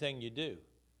everything you do.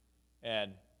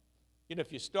 And, you know,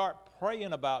 if you start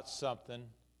praying about something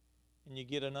and you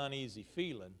get an uneasy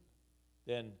feeling,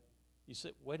 then you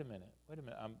say, wait a minute,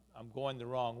 I'm going the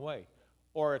wrong way.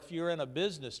 Or if you're in a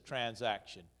business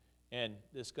transaction And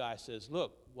this guy says,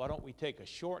 look, why don't we take a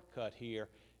shortcut here?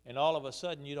 And all of a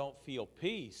sudden you don't feel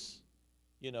peace.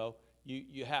 You know,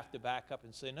 you have to back up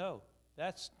and say, no,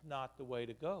 that's not the way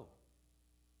to go.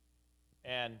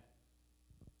 And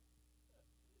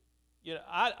you know,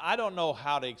 I don't know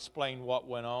how to explain what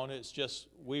went on. It's just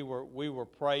we were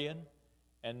praying,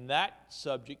 and that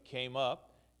subject came up,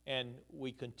 and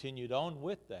we continued on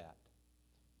with that.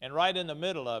 And right in the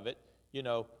middle of it, you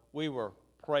know, we were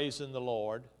praising the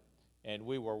Lord, and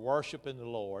we were worshiping the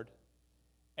Lord,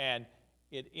 and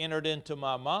it entered into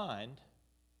my mind,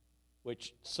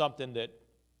 which something that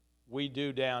we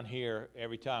do down here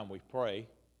every time we pray.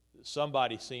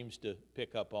 Somebody seems to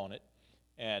pick up on it,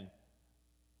 and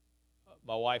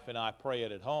my wife and I pray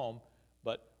it at home,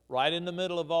 but right in the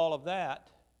middle of all of that,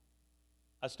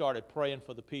 I started praying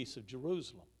for the peace of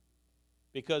Jerusalem,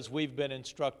 because we've been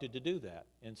instructed to do that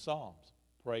in Psalms,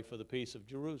 pray for the peace of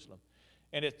Jerusalem.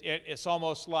 And it's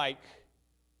almost like,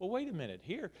 well, wait a minute,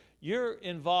 here you're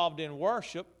involved in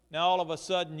worship, now all of a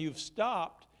sudden you've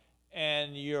stopped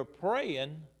and you're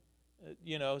praying,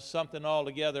 you know, something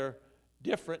altogether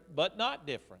different, but not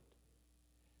different.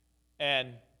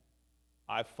 And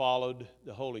I followed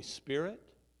the Holy Spirit.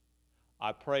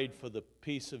 I prayed for the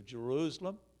peace of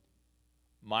Jerusalem.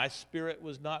 My spirit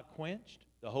was not quenched.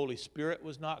 The Holy Spirit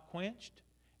was not quenched.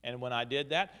 And when I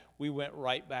did that, we went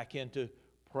right back into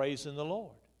praising the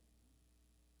Lord.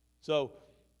 So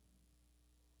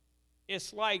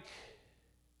it's like,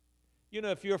 you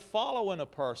know, if you're following a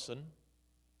person,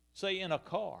 say in a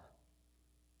car,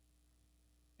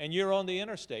 and you're on the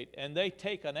interstate, and they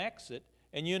take an exit,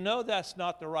 and you know that's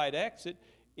not the right exit,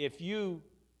 if you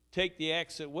take the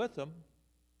exit with them,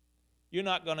 you're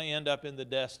not going to end up in the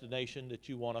destination that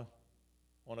you want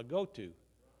to go to.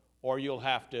 Or you'll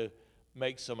have to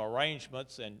make some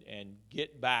arrangements and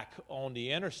get back on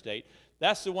the interstate.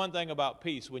 That's the one thing about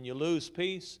peace. When you lose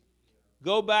peace,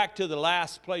 go back to the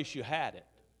last place you had it.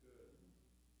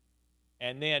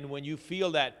 And then when you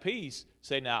feel that peace,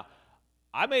 say, now,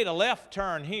 I made a left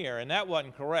turn here, and that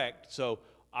wasn't correct, so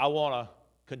I want to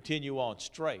continue on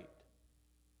straight.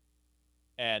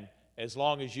 And as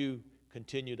long as you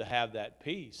continue to have that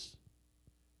peace.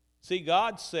 See,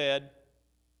 God said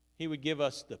He would give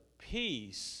us the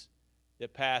peace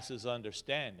that passes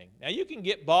understanding. Now, you can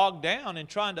get bogged down in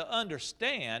trying to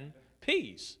understand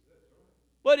peace,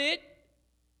 but it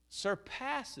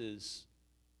surpasses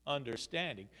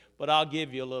understanding. But I'll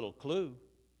give you a little clue.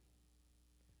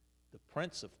 The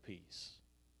Prince of Peace,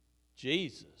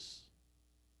 Jesus.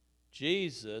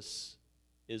 Jesus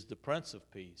is the Prince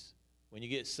of Peace. When you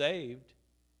get saved,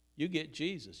 you get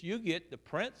Jesus. You get the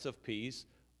Prince of Peace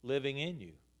living in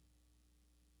you.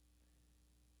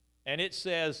 And it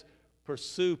says,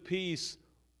 pursue peace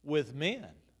with men.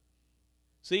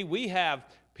 See, we have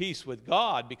peace with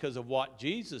God because of what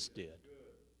Jesus did.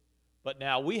 But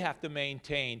now we have to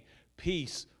maintain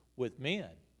peace with men.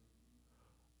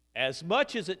 As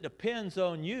much as it depends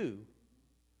on you,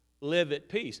 live at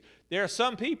peace. There are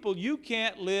some people you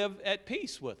can't live at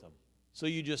peace with them, so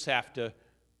you just have to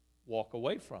walk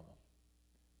away from them.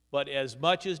 But as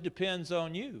much as depends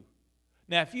on you.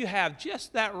 Now, if you have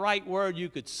just that right word you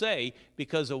could say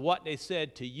because of what they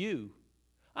said to you,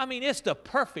 I mean, it's the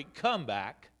perfect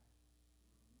comeback.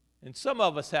 And some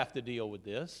of us have to deal with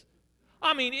this.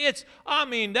 I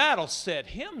mean, that'll set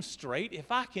him straight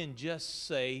if I can just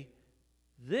say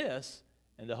this,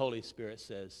 and the Holy Spirit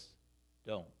says,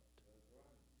 don't.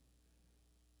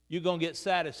 You going to get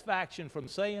satisfaction from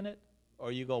saying it, or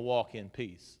are you going to walk in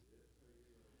peace?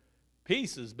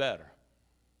 Peace is better.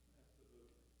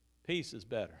 Peace is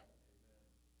better.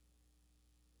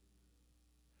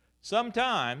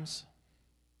 Sometimes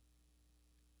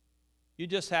you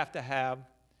just have to have,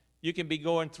 you can be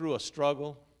going through a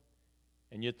struggle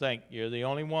and you think you're the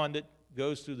only one that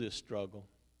goes through this struggle.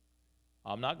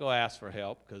 I'm not going to ask for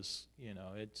help because, you know,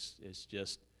 it's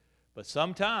just, but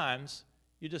sometimes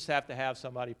you just have to have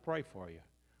somebody pray for you.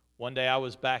 One day I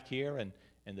was back here and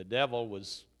the devil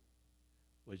was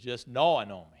just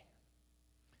gnawing on me.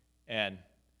 And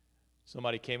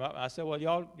somebody came up and I said, well,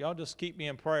 y'all just keep me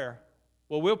in prayer.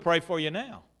 Well, we'll pray for you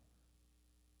now.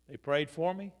 They prayed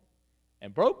for me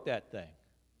and broke that thing.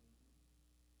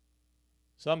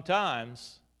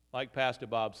 Sometimes, like Pastor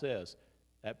Bob says,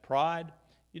 that pride,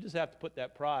 you just have to put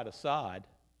that pride aside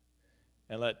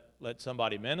and let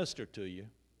somebody minister to you.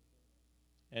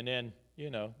 And then, you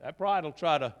know, that pride will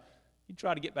try to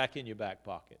get back in your back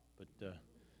pocket. But,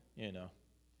 you know.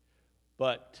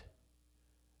 But,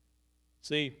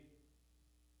 see,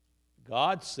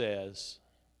 God says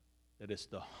that it's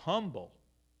the humble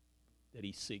that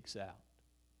He seeks out,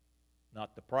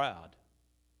 not the proud.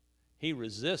 He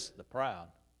resists the proud,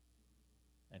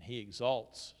 and He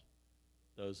exalts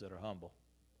those that are humble.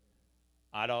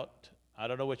 I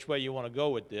don't know which way you want to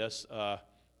go with this. I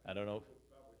don't know.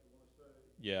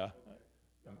 Yeah. I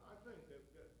think that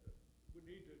we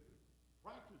need to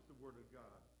practice the Word of God.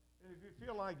 And if you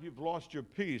feel like you've lost your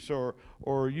peace,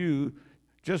 or you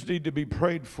just need to be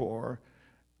prayed for,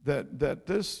 that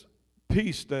this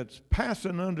peace that's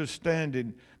passing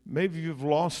understanding, maybe you've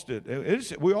lost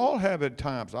it. We all have at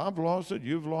times. I've lost it.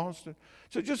 You've lost it.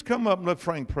 So just come up and let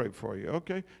Frank pray for you,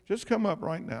 okay? Just come up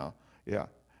right now. Yeah.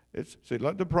 See,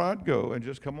 let the pride go and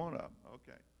just come on up.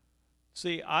 Okay.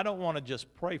 See, I don't want to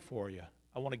just pray for you.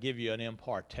 I want to give you an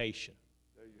impartation.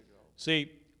 There you go. See,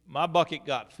 my bucket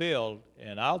got filled,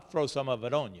 and I'll throw some of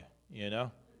it on you, you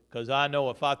know, because I know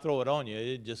if I throw it on you,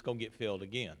 it's just going to get filled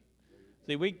again.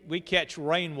 See, we catch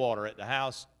rainwater at the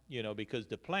house, you know, because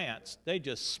the plants, they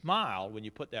just smile when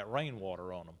you put that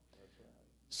rainwater on them. That's right.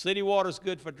 City water's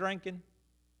good for drinking,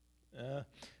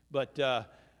 but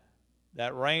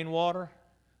that rainwater,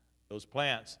 those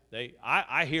plants,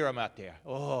 I hear them out there.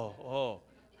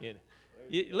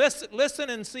 Listen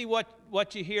and see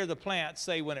what you hear the plants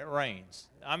say when it rains.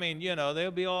 I mean, you know,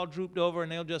 they'll be all drooped over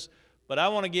and they'll just, but I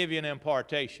want to give you an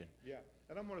impartation. Yeah,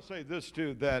 and I'm going to say this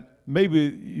too, that maybe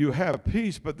you have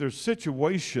peace, but there's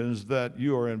situations that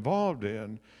you are involved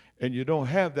in and you don't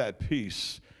have that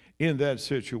peace in that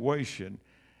situation.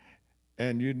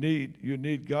 And you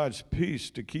need God's peace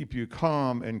to keep you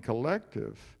calm and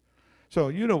collective. So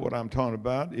you know what I'm talking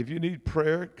about. If you need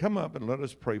prayer, come up and let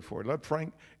us pray for you. Let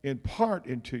Frank impart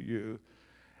into you.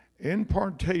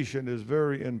 Impartation is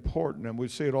very important, and we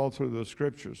see it all through the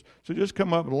scriptures. So just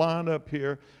come up, line up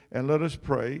here, and let us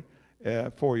pray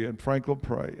for you, and Frank will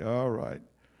pray. All right.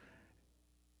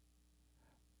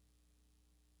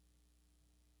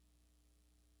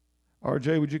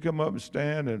 RJ, would you come up and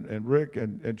stand, and Rick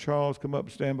and Charles come up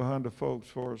and stand behind the folks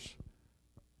for us?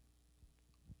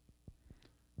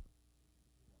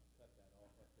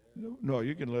 No,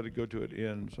 you can let it go to it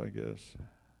ends, I guess. He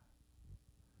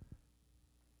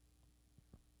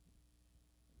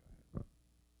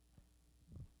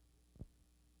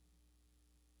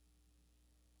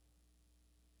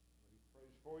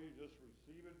prays for you, just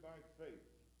receive it by faith.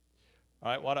 All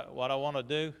right, what I want to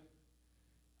do,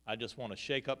 I just want to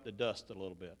shake up the dust a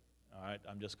little bit. All right,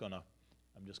 I'm just gonna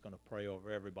pray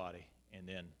over everybody, and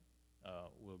then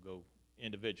we'll go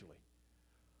individually.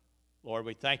 Lord,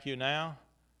 we thank you now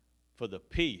for the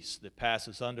peace that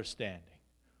passes understanding.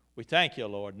 We thank you,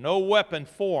 Lord. No weapon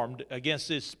formed against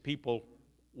this people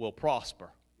will prosper.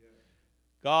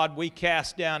 God, we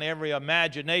cast down every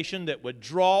imagination that would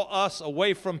draw us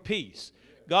away from peace.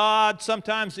 God,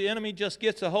 sometimes the enemy just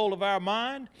gets a hold of our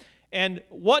mind, and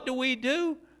what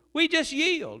do? We just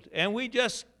yield, and we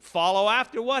just follow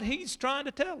after what he's trying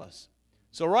to tell us.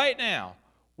 So right now,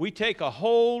 we take a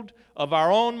hold of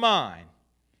our own mind,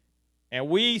 and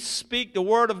we speak the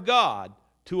word of God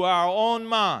to our own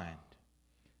mind.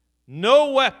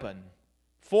 No weapon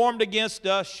formed against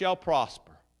us shall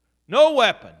prosper. No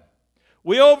weapon.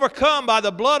 We overcome by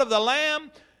the blood of the Lamb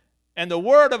and the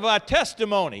word of our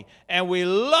testimony, and we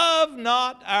love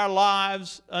not our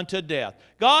lives unto death.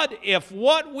 God, if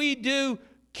what we do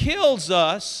kills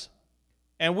us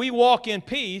and we walk in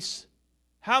peace,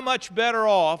 how much better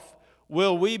off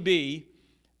will we be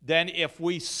than if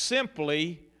we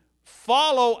simply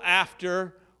follow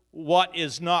after what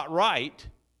is not right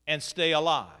and stay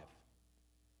alive?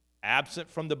 Absent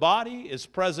from the body is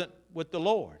present with the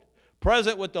Lord.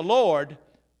 Present with the Lord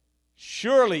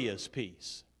surely is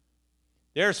peace.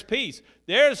 There's peace.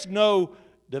 There's no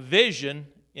division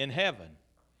in heaven.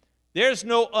 There's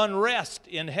no unrest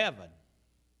in heaven.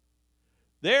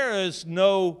 There is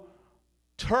no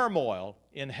turmoil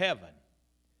in heaven.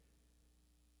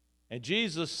 And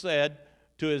Jesus said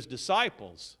to his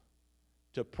disciples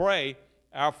to pray,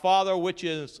 "Our Father which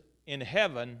is in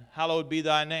heaven, hallowed be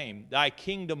thy name. Thy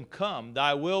kingdom come,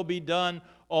 thy will be done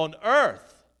on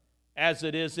earth as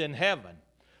it is in heaven."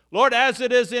 Lord, as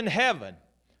it is in heaven,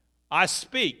 I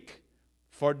speak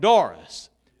for Doris.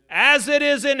 As it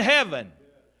is in heaven,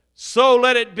 so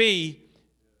let it be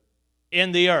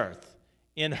in the earth,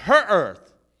 in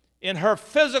her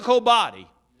physical body,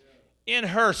 in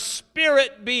her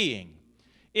spirit being,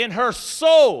 in her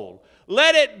soul.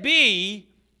 Let it be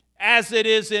as it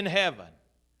is in heaven.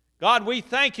 God, we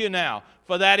thank you now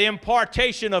for that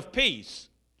impartation of peace.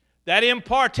 That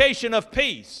impartation of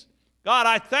peace. God,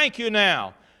 I thank you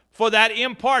now for that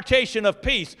impartation of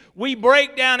peace. We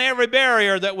break down every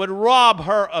barrier that would rob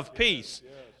her of peace.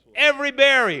 Every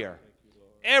barrier.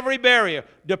 Every barrier.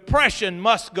 Depression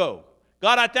must go.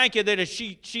 God, I thank you that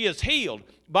she is healed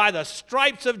by the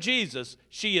stripes of Jesus,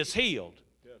 she is healed.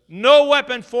 No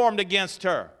weapon formed against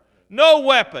her. No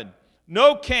weapon,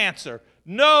 no cancer,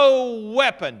 no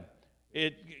weapon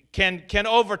it can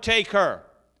overtake her.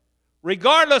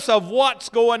 Regardless of what's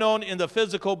going on in the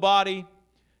physical body,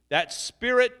 that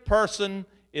spirit person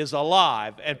is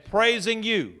alive and praising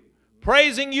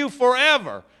you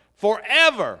forever,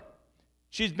 forever.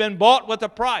 She's been bought with a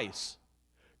price.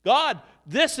 God,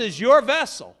 this is your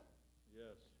vessel.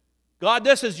 God,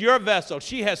 this is your vessel.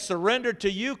 She has surrendered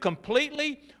to you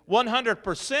completely,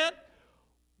 100%.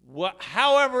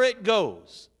 However it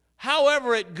goes,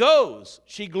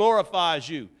 she glorifies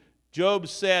you. Job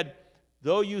said,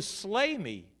 though you slay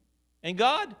me. And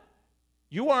God,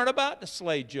 you weren't about to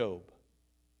slay Job.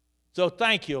 So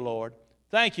thank you, Lord.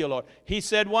 Thank you, Lord. He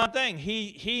said one thing.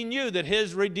 He knew that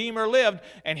his Redeemer lived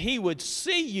and he would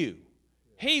see you.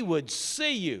 He would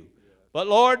see you. But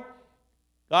Lord,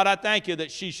 God, I thank you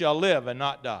that she shall live and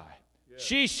not die.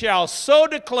 She shall so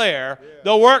declare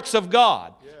the works of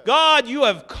God. God, you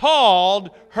have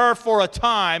called her for a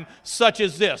time such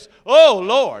as this. Oh,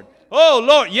 Lord. Oh,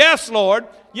 Lord. Yes, Lord.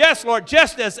 Yes, Lord.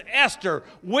 Just as Esther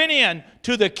went in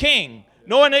to the king,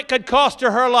 knowing it could cost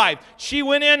her life, she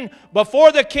went in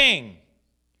before the king,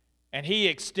 and he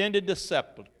extended the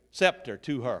scepter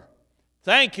to her.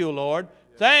 Thank you, Lord.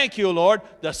 Thank you, Lord.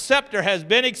 The scepter has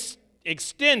been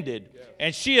extended,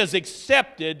 and she is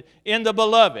accepted in the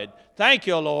beloved. Thank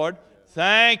you, Lord.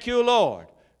 Thank you, Lord.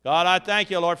 God, I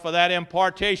thank you, Lord, for that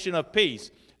impartation of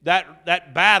peace,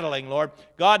 that battling, Lord.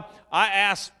 God, I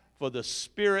ask for the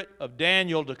spirit of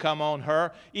Daniel to come on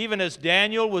her. Even as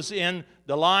Daniel was in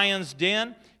the lion's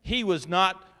den, he was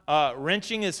not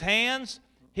wrenching his hands.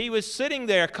 He was sitting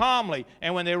there calmly.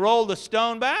 And when they rolled the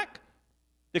stone back,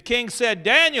 the king said,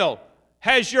 Daniel,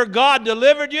 has your God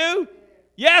delivered you?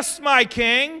 Yes, my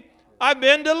king, I've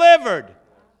been delivered.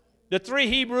 The 3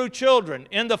 Hebrew children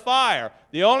in the fire,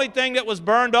 the only thing that was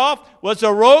burned off was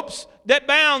the ropes that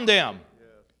bound them.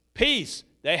 Peace.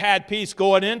 They had peace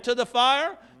going into the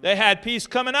fire. They had peace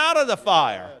coming out of the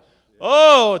fire.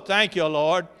 Oh, thank you,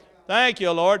 Lord. Thank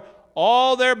you, Lord.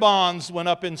 All their bonds went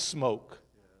up in smoke.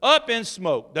 Up in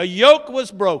smoke. The yoke was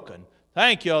broken.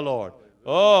 Thank you, Lord.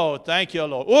 Oh, thank you,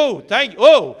 Lord. Oh, thank you.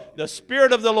 Oh, the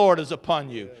Spirit of the Lord is upon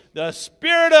you. The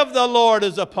Spirit of the Lord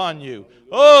is upon you.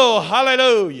 Oh,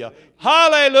 hallelujah.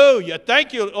 Hallelujah.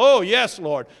 Thank you. Oh, yes,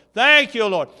 Lord. Thank you,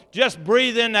 Lord. Just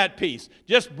breathe in that peace.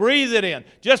 Just breathe it in.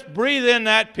 Just breathe in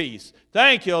that peace.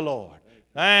 Thank you, Lord.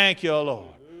 Thank you,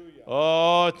 Lord.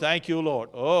 Oh, thank you, Lord.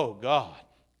 Oh, God.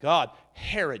 God,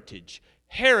 heritage.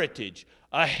 Heritage.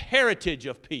 A heritage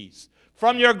of peace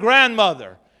from your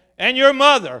grandmother and your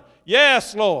mother.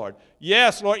 Yes, Lord.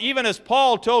 Yes, Lord. Even as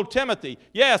Paul told Timothy,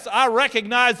 yes, I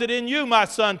recognize it in you, my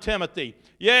son Timothy.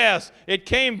 Yes, it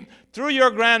came through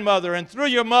your grandmother and through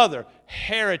your mother.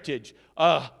 Heritage,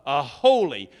 a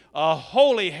holy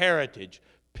heritage.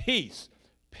 Peace.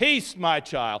 Peace, my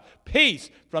child. Peace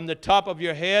from the top of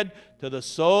your head to the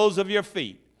soles of your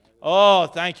feet. Oh,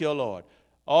 thank you, Lord.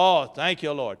 Oh, thank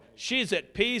you, Lord. She's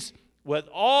at peace with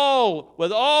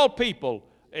all people,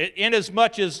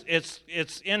 inasmuch as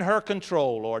it's in her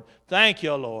control, Lord. Thank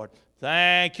you, Lord.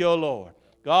 Thank you, Lord.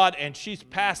 God, and she's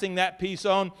passing that peace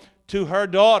on to her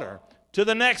daughter, to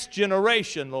the next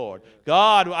generation, Lord.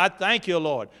 God, I thank you,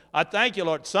 Lord. I thank you,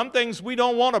 Lord. Some things we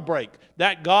don't want to break.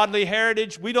 That godly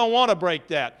heritage, we don't want to break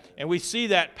that. And we see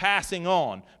that passing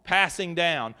on, passing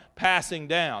down, passing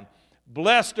down.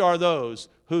 Blessed are those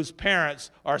whose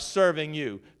parents are serving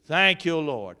you. Thank you,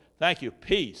 Lord. Thank you.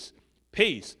 Peace.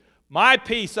 Peace. My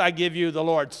peace I give you, the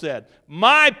Lord said.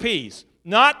 My peace,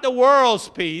 not the world's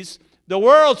peace. The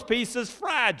world's peace is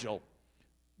fragile.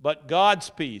 But God's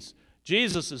peace,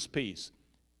 Jesus' peace,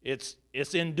 it's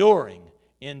enduring,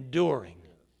 enduring,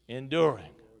 enduring.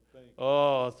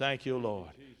 Oh, thank you, Lord.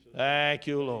 Thank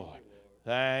you, Lord.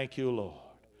 Thank you, Lord.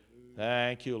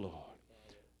 Thank you, Lord.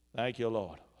 Thank you,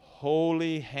 Lord.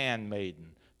 Holy handmaiden.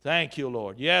 Thank you,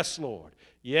 Lord. Yes, Lord.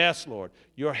 Yes, Lord.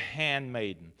 Your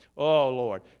handmaiden. Oh,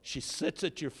 Lord. She sits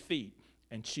at your feet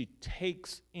and she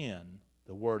takes in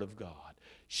the Word of God.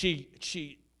 She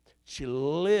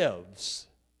lives.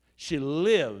 She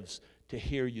lives to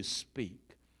hear you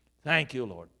speak. Thank you,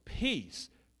 Lord. Peace,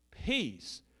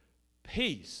 peace,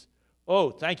 peace.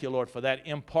 Oh, thank you, Lord, for that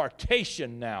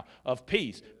impartation now of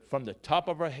peace from the top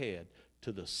of her head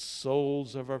to the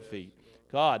soles of her feet.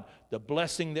 God, the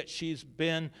blessing that she's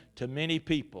been to many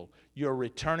people, you're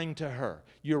returning to her.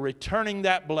 You're returning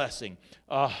that blessing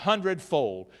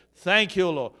 100-fold. Thank you,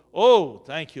 Lord. Oh,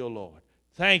 thank you, Lord.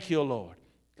 Thank you, Lord.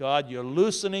 God, you're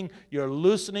loosening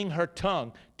her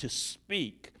tongue to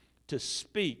speak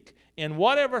in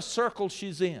whatever circle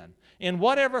she's in In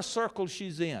whatever circle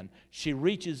she's in, she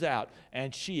reaches out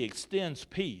and she extends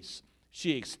peace.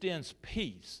 She extends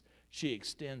peace. She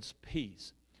extends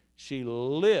peace. She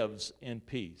lives in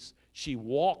peace. She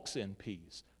walks in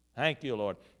peace. Thank you,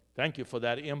 Lord. Thank you for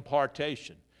that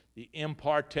impartation. The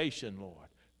impartation, Lord.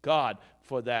 God,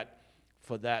 for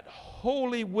that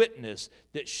holy witness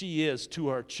that she is to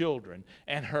her children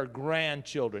and her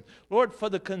grandchildren. Lord, for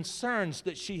the concerns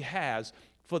that she has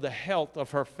for the health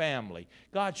of her family.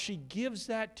 God, she gives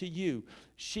that to you.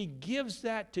 She gives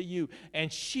that to you,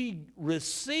 and she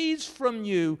receives from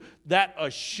you that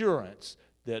assurance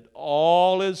that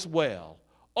all is well.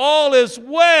 All is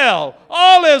well.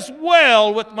 All is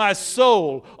well with my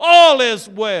soul. All is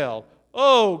well.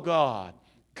 Oh, God.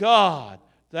 God,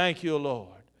 thank you, Lord.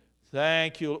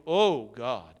 Thank you. Oh,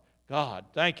 God. God,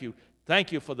 thank you.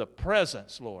 Thank you for the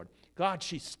presence, Lord. God,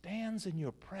 she stands in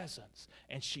your presence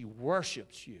and she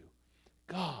worships you.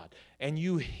 God, and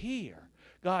you hear.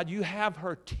 God, you have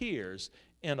her tears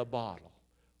in a bottle.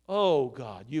 Oh,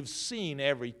 God, you've seen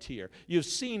every tear. You've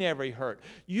seen every hurt.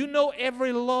 You know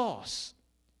every loss.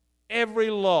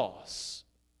 Every loss.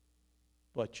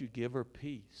 But you give her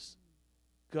peace.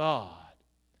 God,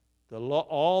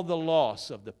 all the loss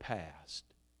of the past,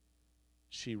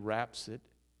 she wraps it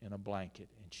in a blanket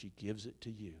and she gives it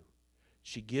to you.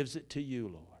 She gives it to you,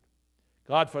 Lord.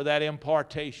 God, for that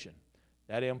impartation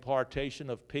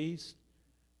of peace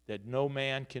that no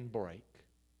man can break,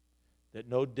 that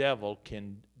no devil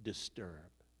can disturb.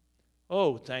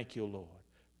 Oh, thank you, Lord.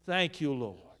 Thank you,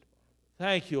 Lord.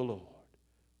 Thank you, Lord.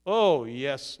 Oh,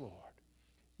 yes, Lord.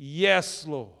 Yes,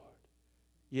 Lord.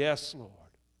 Yes, Lord.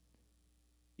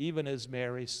 Even as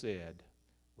Mary said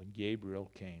when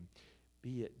Gabriel came,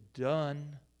 be it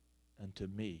done unto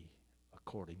me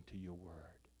according to your word.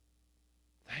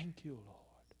 Thank you,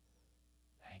 Lord.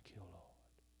 Thank you, Lord.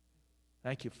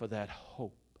 Thank you for that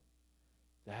hope.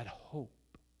 That hope.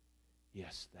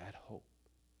 Yes, that hope.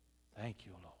 Thank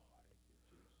you, Lord.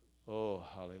 Oh,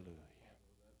 hallelujah.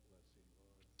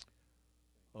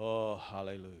 Oh,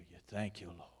 hallelujah. Thank you,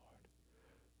 Lord.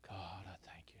 God, I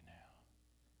thank you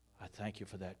now. I thank you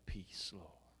for that peace, Lord.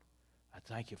 I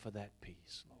thank you for that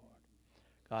peace, Lord.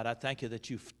 God, I thank you that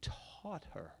you've taught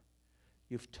her.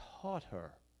 You've taught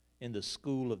her in the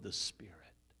school of the Spirit.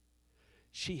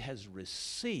 She has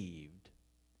received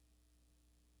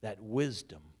that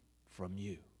wisdom from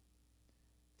you.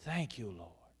 Thank you,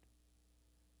 Lord.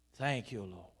 Thank you,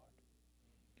 Lord.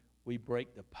 We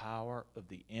break the power of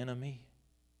the enemy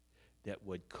that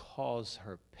would cause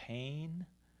her pain.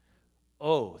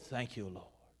 Oh, thank you, Lord.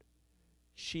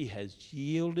 She has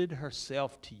yielded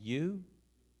herself to you,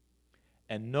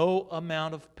 and no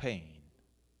amount of pain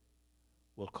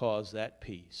will cause that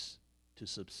peace to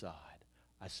subside.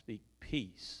 I speak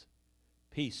peace.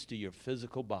 Peace to your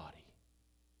physical body.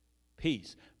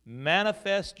 Peace.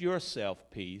 Manifest yourself,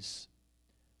 peace.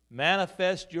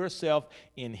 Manifest yourself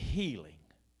in healing.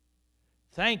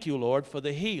 Thank you, Lord, for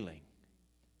the healing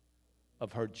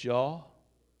of her jaw,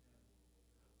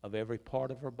 of every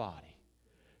part of her body.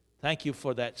 Thank you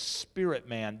for that spirit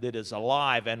man that is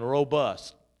alive and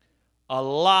robust.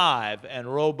 Alive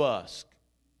and robust.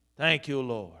 Thank you,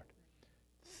 Lord.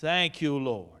 Thank you,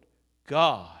 Lord.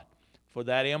 God, for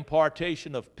that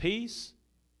impartation of peace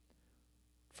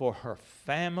for her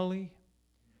family.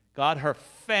 God, her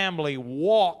family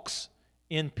walks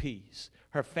in peace.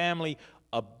 Her family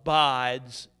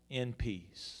abides in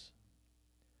peace.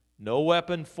 No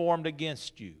weapon formed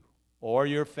against you or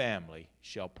your family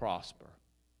shall prosper.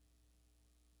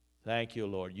 Thank you,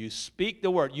 Lord. You speak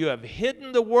the word. You have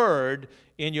hidden the word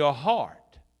in your heart.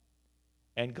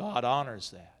 And God honors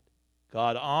that.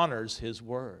 God honors his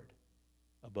word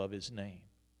above his name.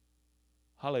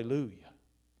 Hallelujah.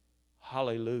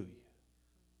 Hallelujah.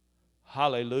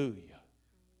 Hallelujah.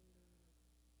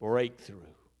 Breakthrough.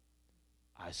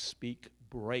 I speak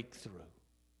breakthrough.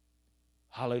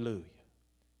 Hallelujah.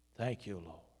 Thank you,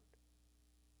 Lord.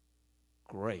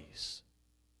 Grace.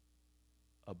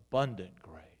 Abundant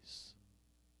grace.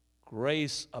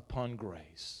 Grace upon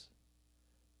grace.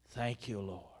 Thank you,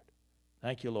 Lord.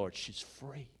 Thank you, Lord. She's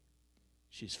free.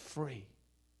 She's free.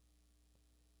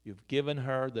 You've given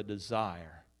her the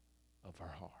desire of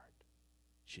her heart.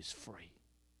 She's free.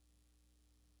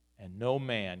 And no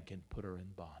man can put her in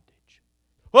bondage.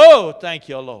 Oh, thank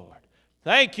you, Lord.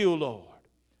 Thank you, Lord.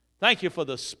 Thank you for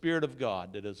the Spirit of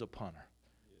God that is upon her.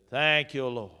 Thank you,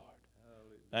 Lord.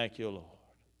 Thank you, Lord.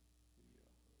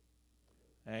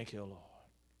 Thank you, Lord.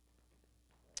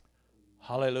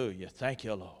 Hallelujah. Thank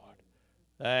you, Lord.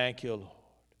 Thank you, Lord.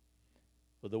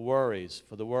 For the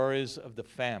worries of the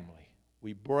family,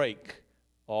 we break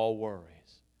all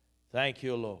worries. Thank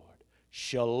you, Lord.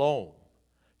 Shalom.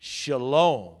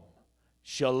 Shalom.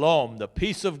 Shalom. The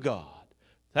peace of God.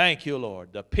 Thank you,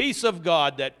 Lord. The peace of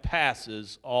God that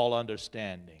passes all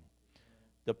understanding.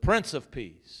 The Prince of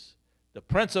Peace. The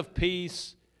Prince of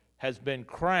Peace has been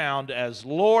crowned as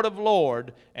Lord of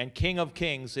Lords and King of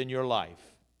Kings in your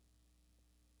life.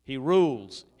 He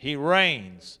rules. He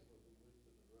reigns.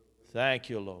 Thank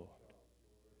you, Lord.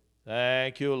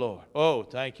 Thank you, Lord. Oh,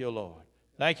 thank you, Lord.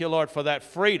 Thank you, Lord, for that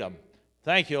freedom.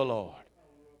 Thank you, Lord.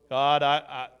 God,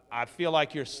 I feel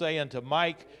like you're saying to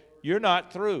Mike, you're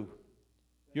not through.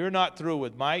 You're not through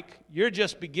with Mike. You're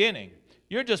just beginning.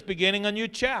 You're just beginning a new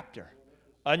chapter.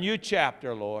 A new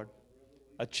chapter, Lord.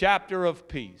 A chapter of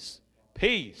peace.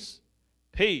 Peace.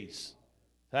 Peace.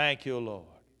 Thank you, Lord.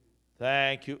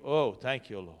 Thank you. Oh, thank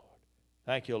you, Lord.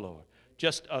 Thank you, Lord.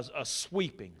 Just a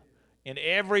sweeping in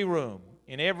every room,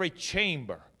 in every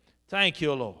chamber. Thank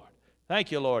you, Lord. Thank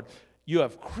you, Lord. You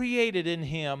have created in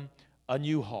him a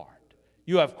new heart.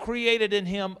 You have created in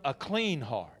him a clean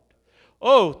heart.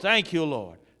 Oh, thank you,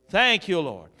 Lord. Thank you,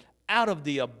 Lord. Out of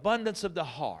the abundance of the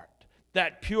heart,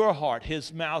 that pure heart,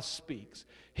 his mouth speaks.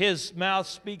 His mouth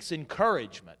speaks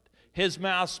encouragement. His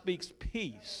mouth speaks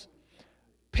peace.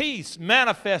 Peace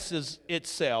manifests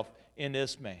itself in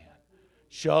this man.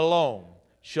 Shalom,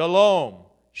 shalom,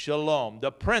 shalom.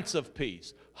 The Prince of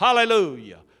Peace.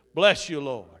 Hallelujah. Bless you,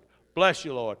 Lord. Bless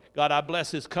you, Lord. God, I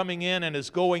bless his coming in and his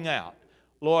going out.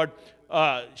 Lord,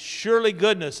 surely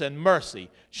goodness and mercy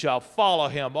shall follow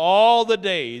him all the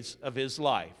days of his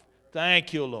life.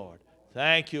 Thank you, Lord.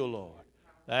 Thank you, Lord.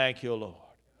 Thank you, Lord.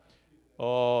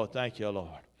 Oh, thank you,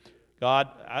 Lord. God,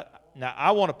 now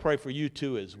I want to pray for you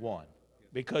too as one,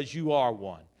 because you are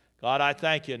one. God, I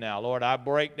thank you now, Lord. I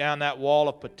break down that wall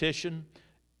of petition,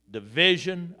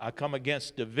 division. I come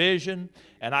against division,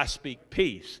 and I speak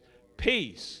peace.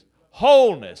 Peace,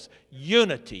 wholeness,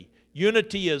 unity.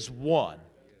 Unity is one.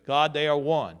 God, they are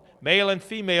one. Male and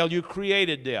female, you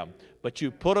created them, but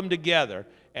you put them together,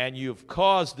 and you've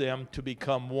caused them to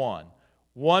become one.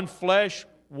 One flesh,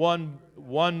 one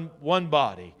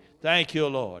body. Thank you,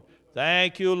 Lord.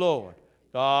 Thank you, Lord.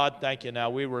 God, thank you. Now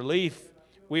we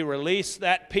release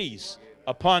that peace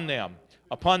upon them,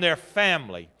 upon their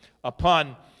family,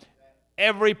 upon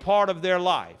every part of their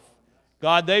life.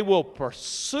 God, they will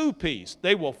pursue peace.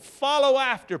 They will follow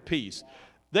after peace.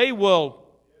 They will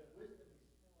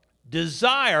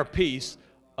desire peace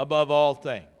above all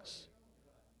things.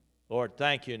 Lord,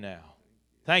 thank you now.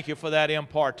 Thank you for that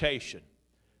impartation.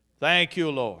 Thank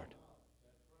you, Lord.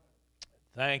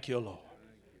 Thank you, Lord.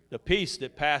 The peace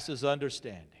that passes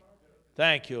understanding.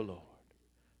 Thank you, Lord.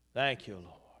 Thank you, Lord.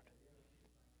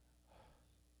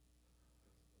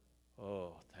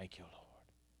 Oh, thank you, Lord.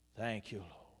 Thank you, Lord.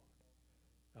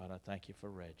 God, I thank you for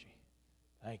Reggie.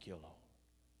 Thank you, Lord.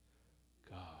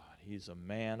 God, he's a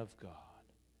man of God.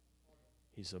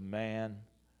 He's a man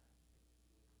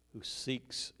who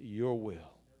seeks your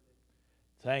will.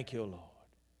 Thank you, Lord.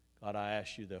 God, I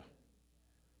ask you to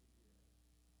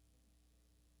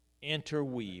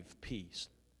interweave peace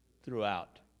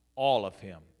throughout all of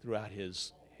him, throughout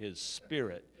his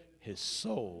spirit, his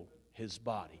soul, his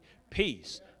body.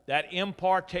 Peace, that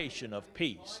impartation of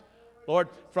peace. Lord,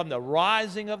 from the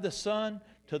rising of the sun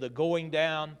to the going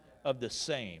down of the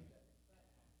same,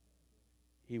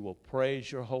 he will praise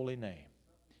your holy name.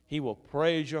 He will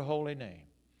praise your holy name.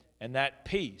 And that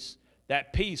peace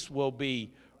will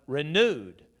be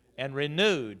renewed and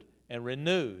renewed and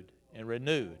renewed and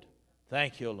renewed.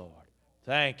 Thank you, Lord.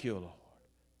 Thank you, Lord.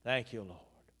 Thank you, Lord.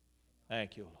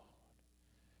 Thank you, Lord.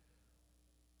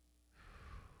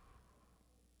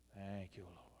 Thank you,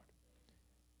 Lord.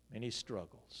 Many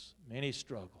struggles,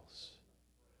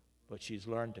 but she's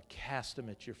learned to cast them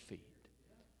at your feet.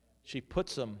 She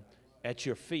puts them at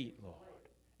your feet, Lord,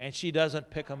 and she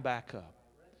doesn't pick them back up,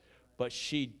 but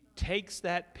she takes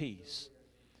that peace.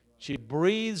 She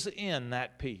breathes in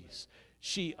that peace.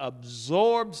 She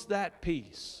absorbs that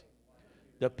peace,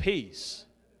 the peace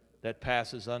that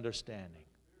passes understanding.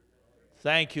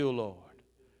 Thank you, Lord.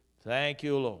 Thank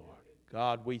you, Lord.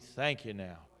 God, we thank you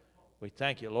now. We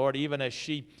thank you, Lord, even as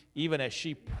she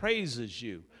praises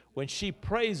you. When she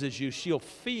praises you, she'll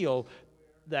feel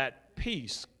that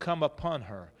peace come upon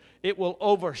her. It will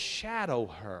overshadow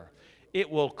her. It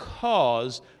will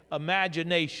cause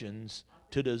imaginations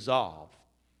to dissolve.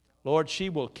 Lord, she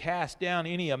will cast down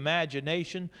any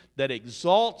imagination that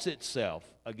exalts itself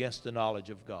against the knowledge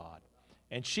of God.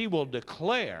 And she will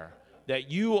declare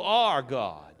that you are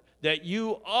God, that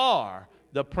you are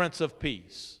the Prince of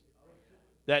Peace,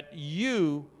 that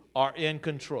you are in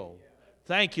control.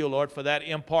 Thank you, Lord, for that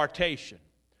impartation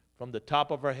from the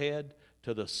top of her head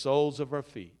to the soles of her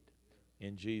feet.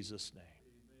 In Jesus' name.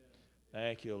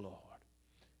 Thank you, Lord.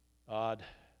 God,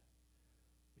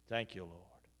 we thank you, Lord.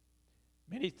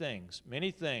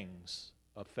 Many things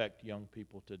affect young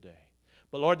people today.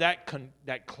 But Lord,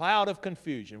 that cloud of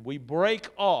confusion, we break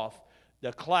off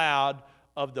the cloud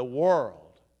of the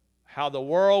world, how the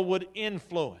world would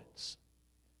influence.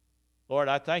 Lord,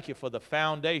 I thank you for the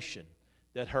foundation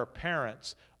that her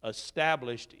parents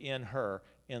established in her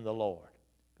in the Lord.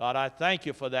 God, I thank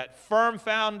you for that firm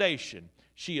foundation.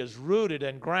 She is rooted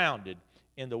and grounded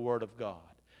in the Word of God.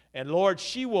 And Lord,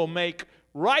 she will make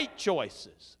right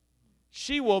choices.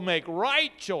 She will make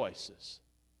right choices.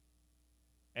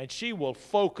 And she will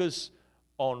focus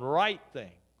on right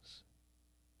things.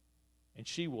 And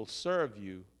she will serve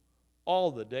you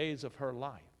all the days of her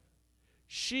life.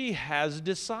 She has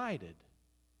decided.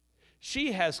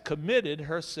 She has committed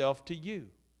herself to you.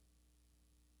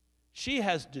 She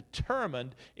has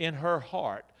determined in her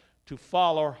heart to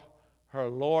follow her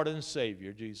Lord and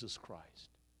Savior, Jesus Christ.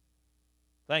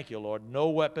 Thank you, Lord. No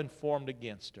weapon formed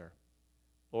against her.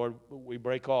 Lord, we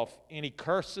break off any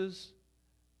curses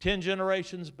 10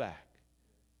 generations back.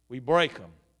 We break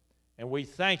them. And we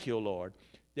thank you, Lord,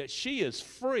 that she is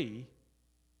free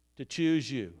to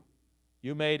choose you.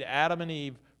 You made Adam and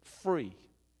Eve free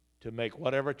to make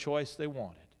whatever choice they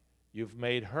wanted. You've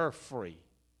made her free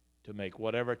to make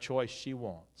whatever choice she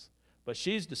wants. But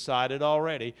she's decided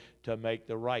already to make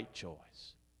the right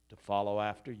choice, to follow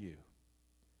after you.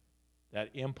 That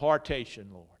impartation,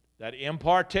 Lord, that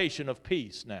impartation of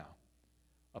peace now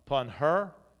upon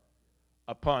her,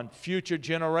 upon future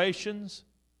generations,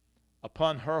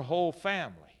 upon her whole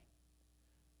family.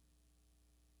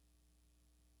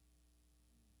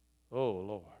 Oh,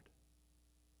 Lord,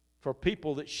 for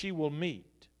people that she will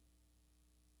meet,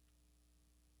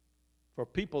 for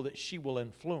people that she will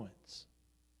influence,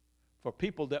 for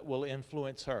people that will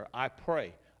influence her. I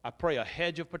pray a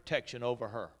hedge of protection over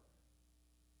her.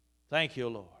 Thank you,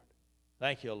 Lord.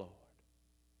 Thank you, Lord.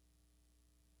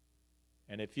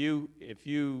 And if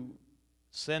you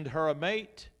send her a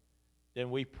mate,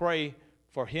 then we pray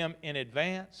for him in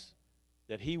advance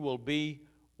that he will be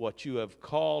what you have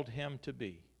called him to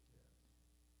be.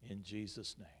 In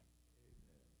Jesus' name.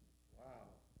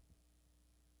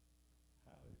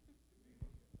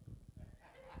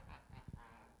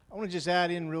 I want to just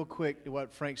add in real quick to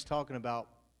what Frank's talking about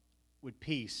with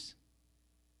peace.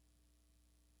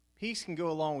 Peace can go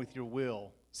along with your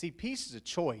will. See, peace is a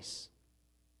choice.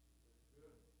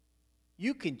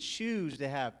 You can choose to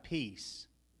have peace.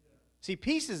 See,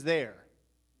 peace is there.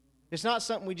 It's not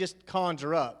something we just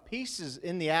conjure up. Peace is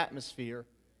in the atmosphere.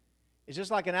 It's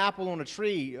just like an apple on a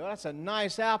tree. Oh, that's a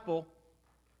nice apple.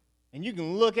 And you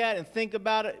can look at it and think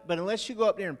about it, but unless you go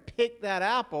up there and pick that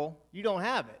apple, you don't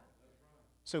have it.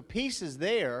 So peace is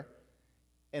there,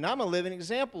 and I'm a living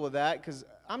example of that because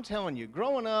I'm telling you,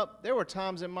 growing up, there were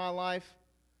times in my life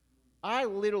I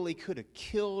literally could have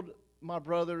killed my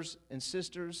brothers and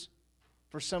sisters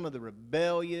for some of the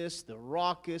rebellious, the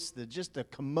raucous, just the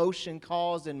commotion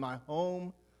caused in my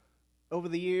home over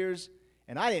the years,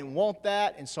 and I didn't want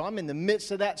that, and so I'm in the midst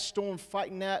of that storm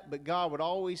fighting that, but God would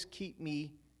always keep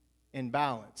me in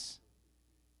balance.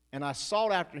 And I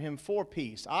sought after him for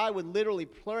peace. I would literally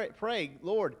pray,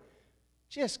 Lord,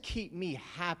 just keep me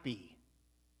happy.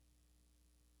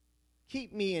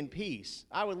 Keep me in peace.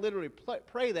 I would literally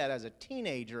pray that as a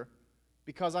teenager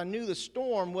because I knew the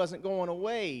storm wasn't going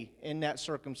away in that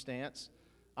circumstance.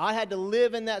 I had to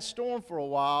live in that storm for a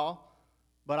while,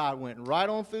 but I went right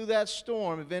on through that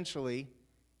storm eventually,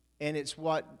 and it's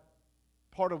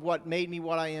part of what made me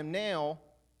what I am now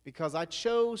because I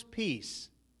chose peace.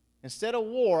 Instead of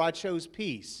war, I chose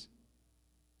peace.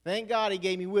 Thank God he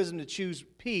gave me wisdom to choose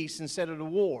peace instead of the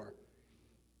war.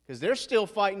 Because they're still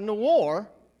fighting the war,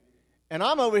 and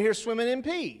I'm over here swimming in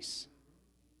peace.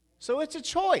 So it's a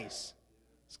choice.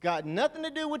 It's got nothing to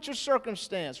do with your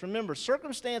circumstance. Remember,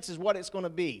 circumstance is what it's going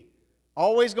to be.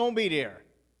 Always going to be there.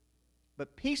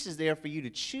 But peace is there for you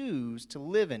to choose to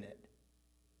live in it.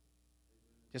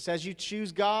 Just as you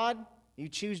choose God, you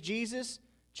choose Jesus,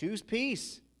 choose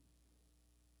peace.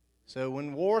 So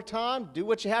when wartime, do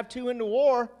what you have to in the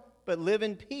war, but live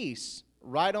in peace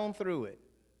right on through it.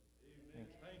 Amen.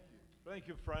 Thank you. Thank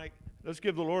you, Frank. Let's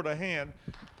give the Lord a hand.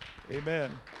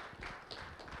 Amen.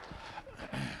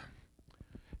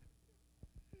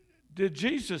 Did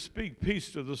Jesus speak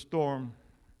peace to the storm?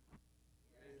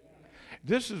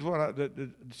 This is what the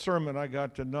sermon I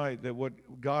got tonight, that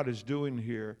what God is doing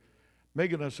here,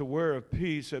 making us aware of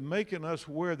peace and making us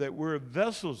aware that we're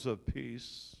vessels of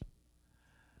peace.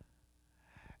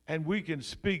 And we can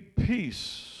speak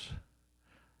peace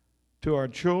to our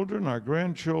children, our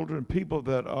grandchildren, people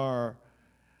that are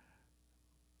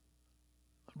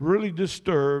really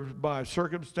disturbed by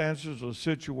circumstances or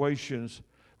situations,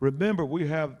 remember, we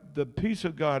have the peace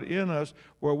of God in us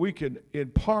where we can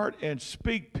impart and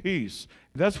speak peace.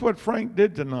 That's what Frank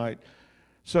did tonight.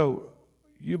 So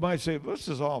you might say, this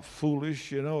is all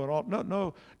foolish, and all.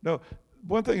 No.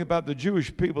 One thing about the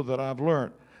Jewish people that I've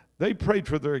learned, they prayed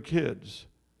for their kids.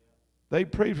 They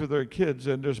prayed for their kids,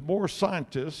 and there's more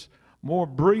scientists, more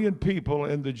brilliant people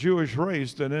in the Jewish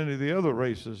race than any of the other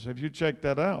races, if you check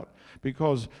that out,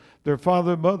 because their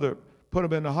father and mother put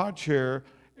them in a hot chair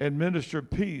and ministered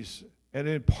peace and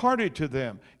imparted to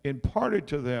them.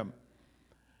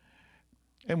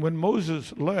 And when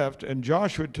Moses left and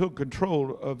Joshua took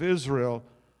control of Israel,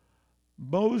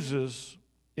 Moses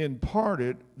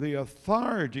imparted the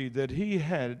authority that he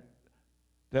had,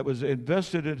 that was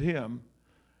invested in him,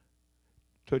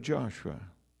 to Joshua.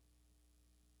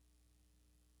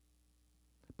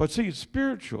 But see, it's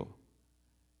spiritual.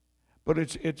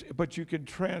 But you can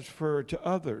transfer it to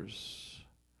others.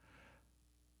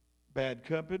 Bad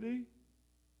company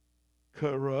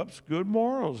corrupts good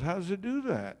morals. How does it do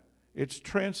that? It's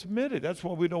transmitted. That's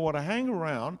why we don't want to hang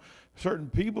around certain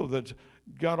people that's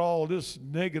got all this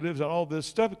negatives and all this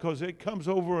stuff, because it comes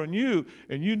over on you,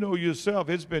 and you know yourself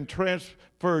it's been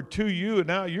transferred to you, and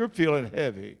now you're feeling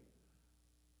heavy.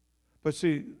 But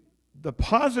see, the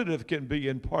positive can be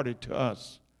imparted to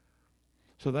us.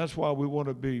 So that's why we want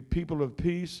to be people of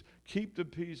peace, keep the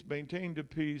peace, maintain the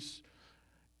peace,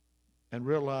 and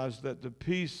realize that the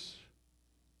peace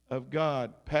of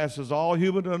God passes all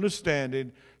human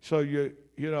understanding. So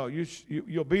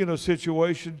you'll be in a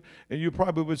situation, and you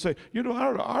probably would say, I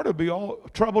ought to be all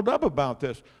troubled up about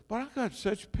this, but I got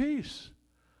such peace.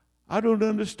 I don't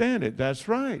understand it. That's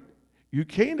right. You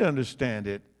can't understand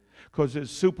it, because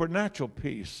it's supernatural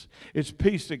peace. It's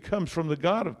peace that comes from the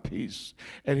God of peace.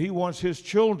 And he wants his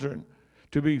children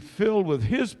to be filled with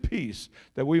his peace,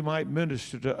 that we might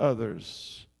minister to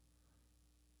others.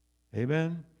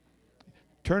 Amen?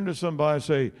 Turn to somebody and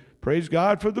say, praise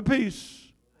God for the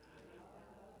peace.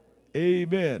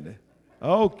 Amen.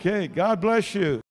 Okay, God bless you.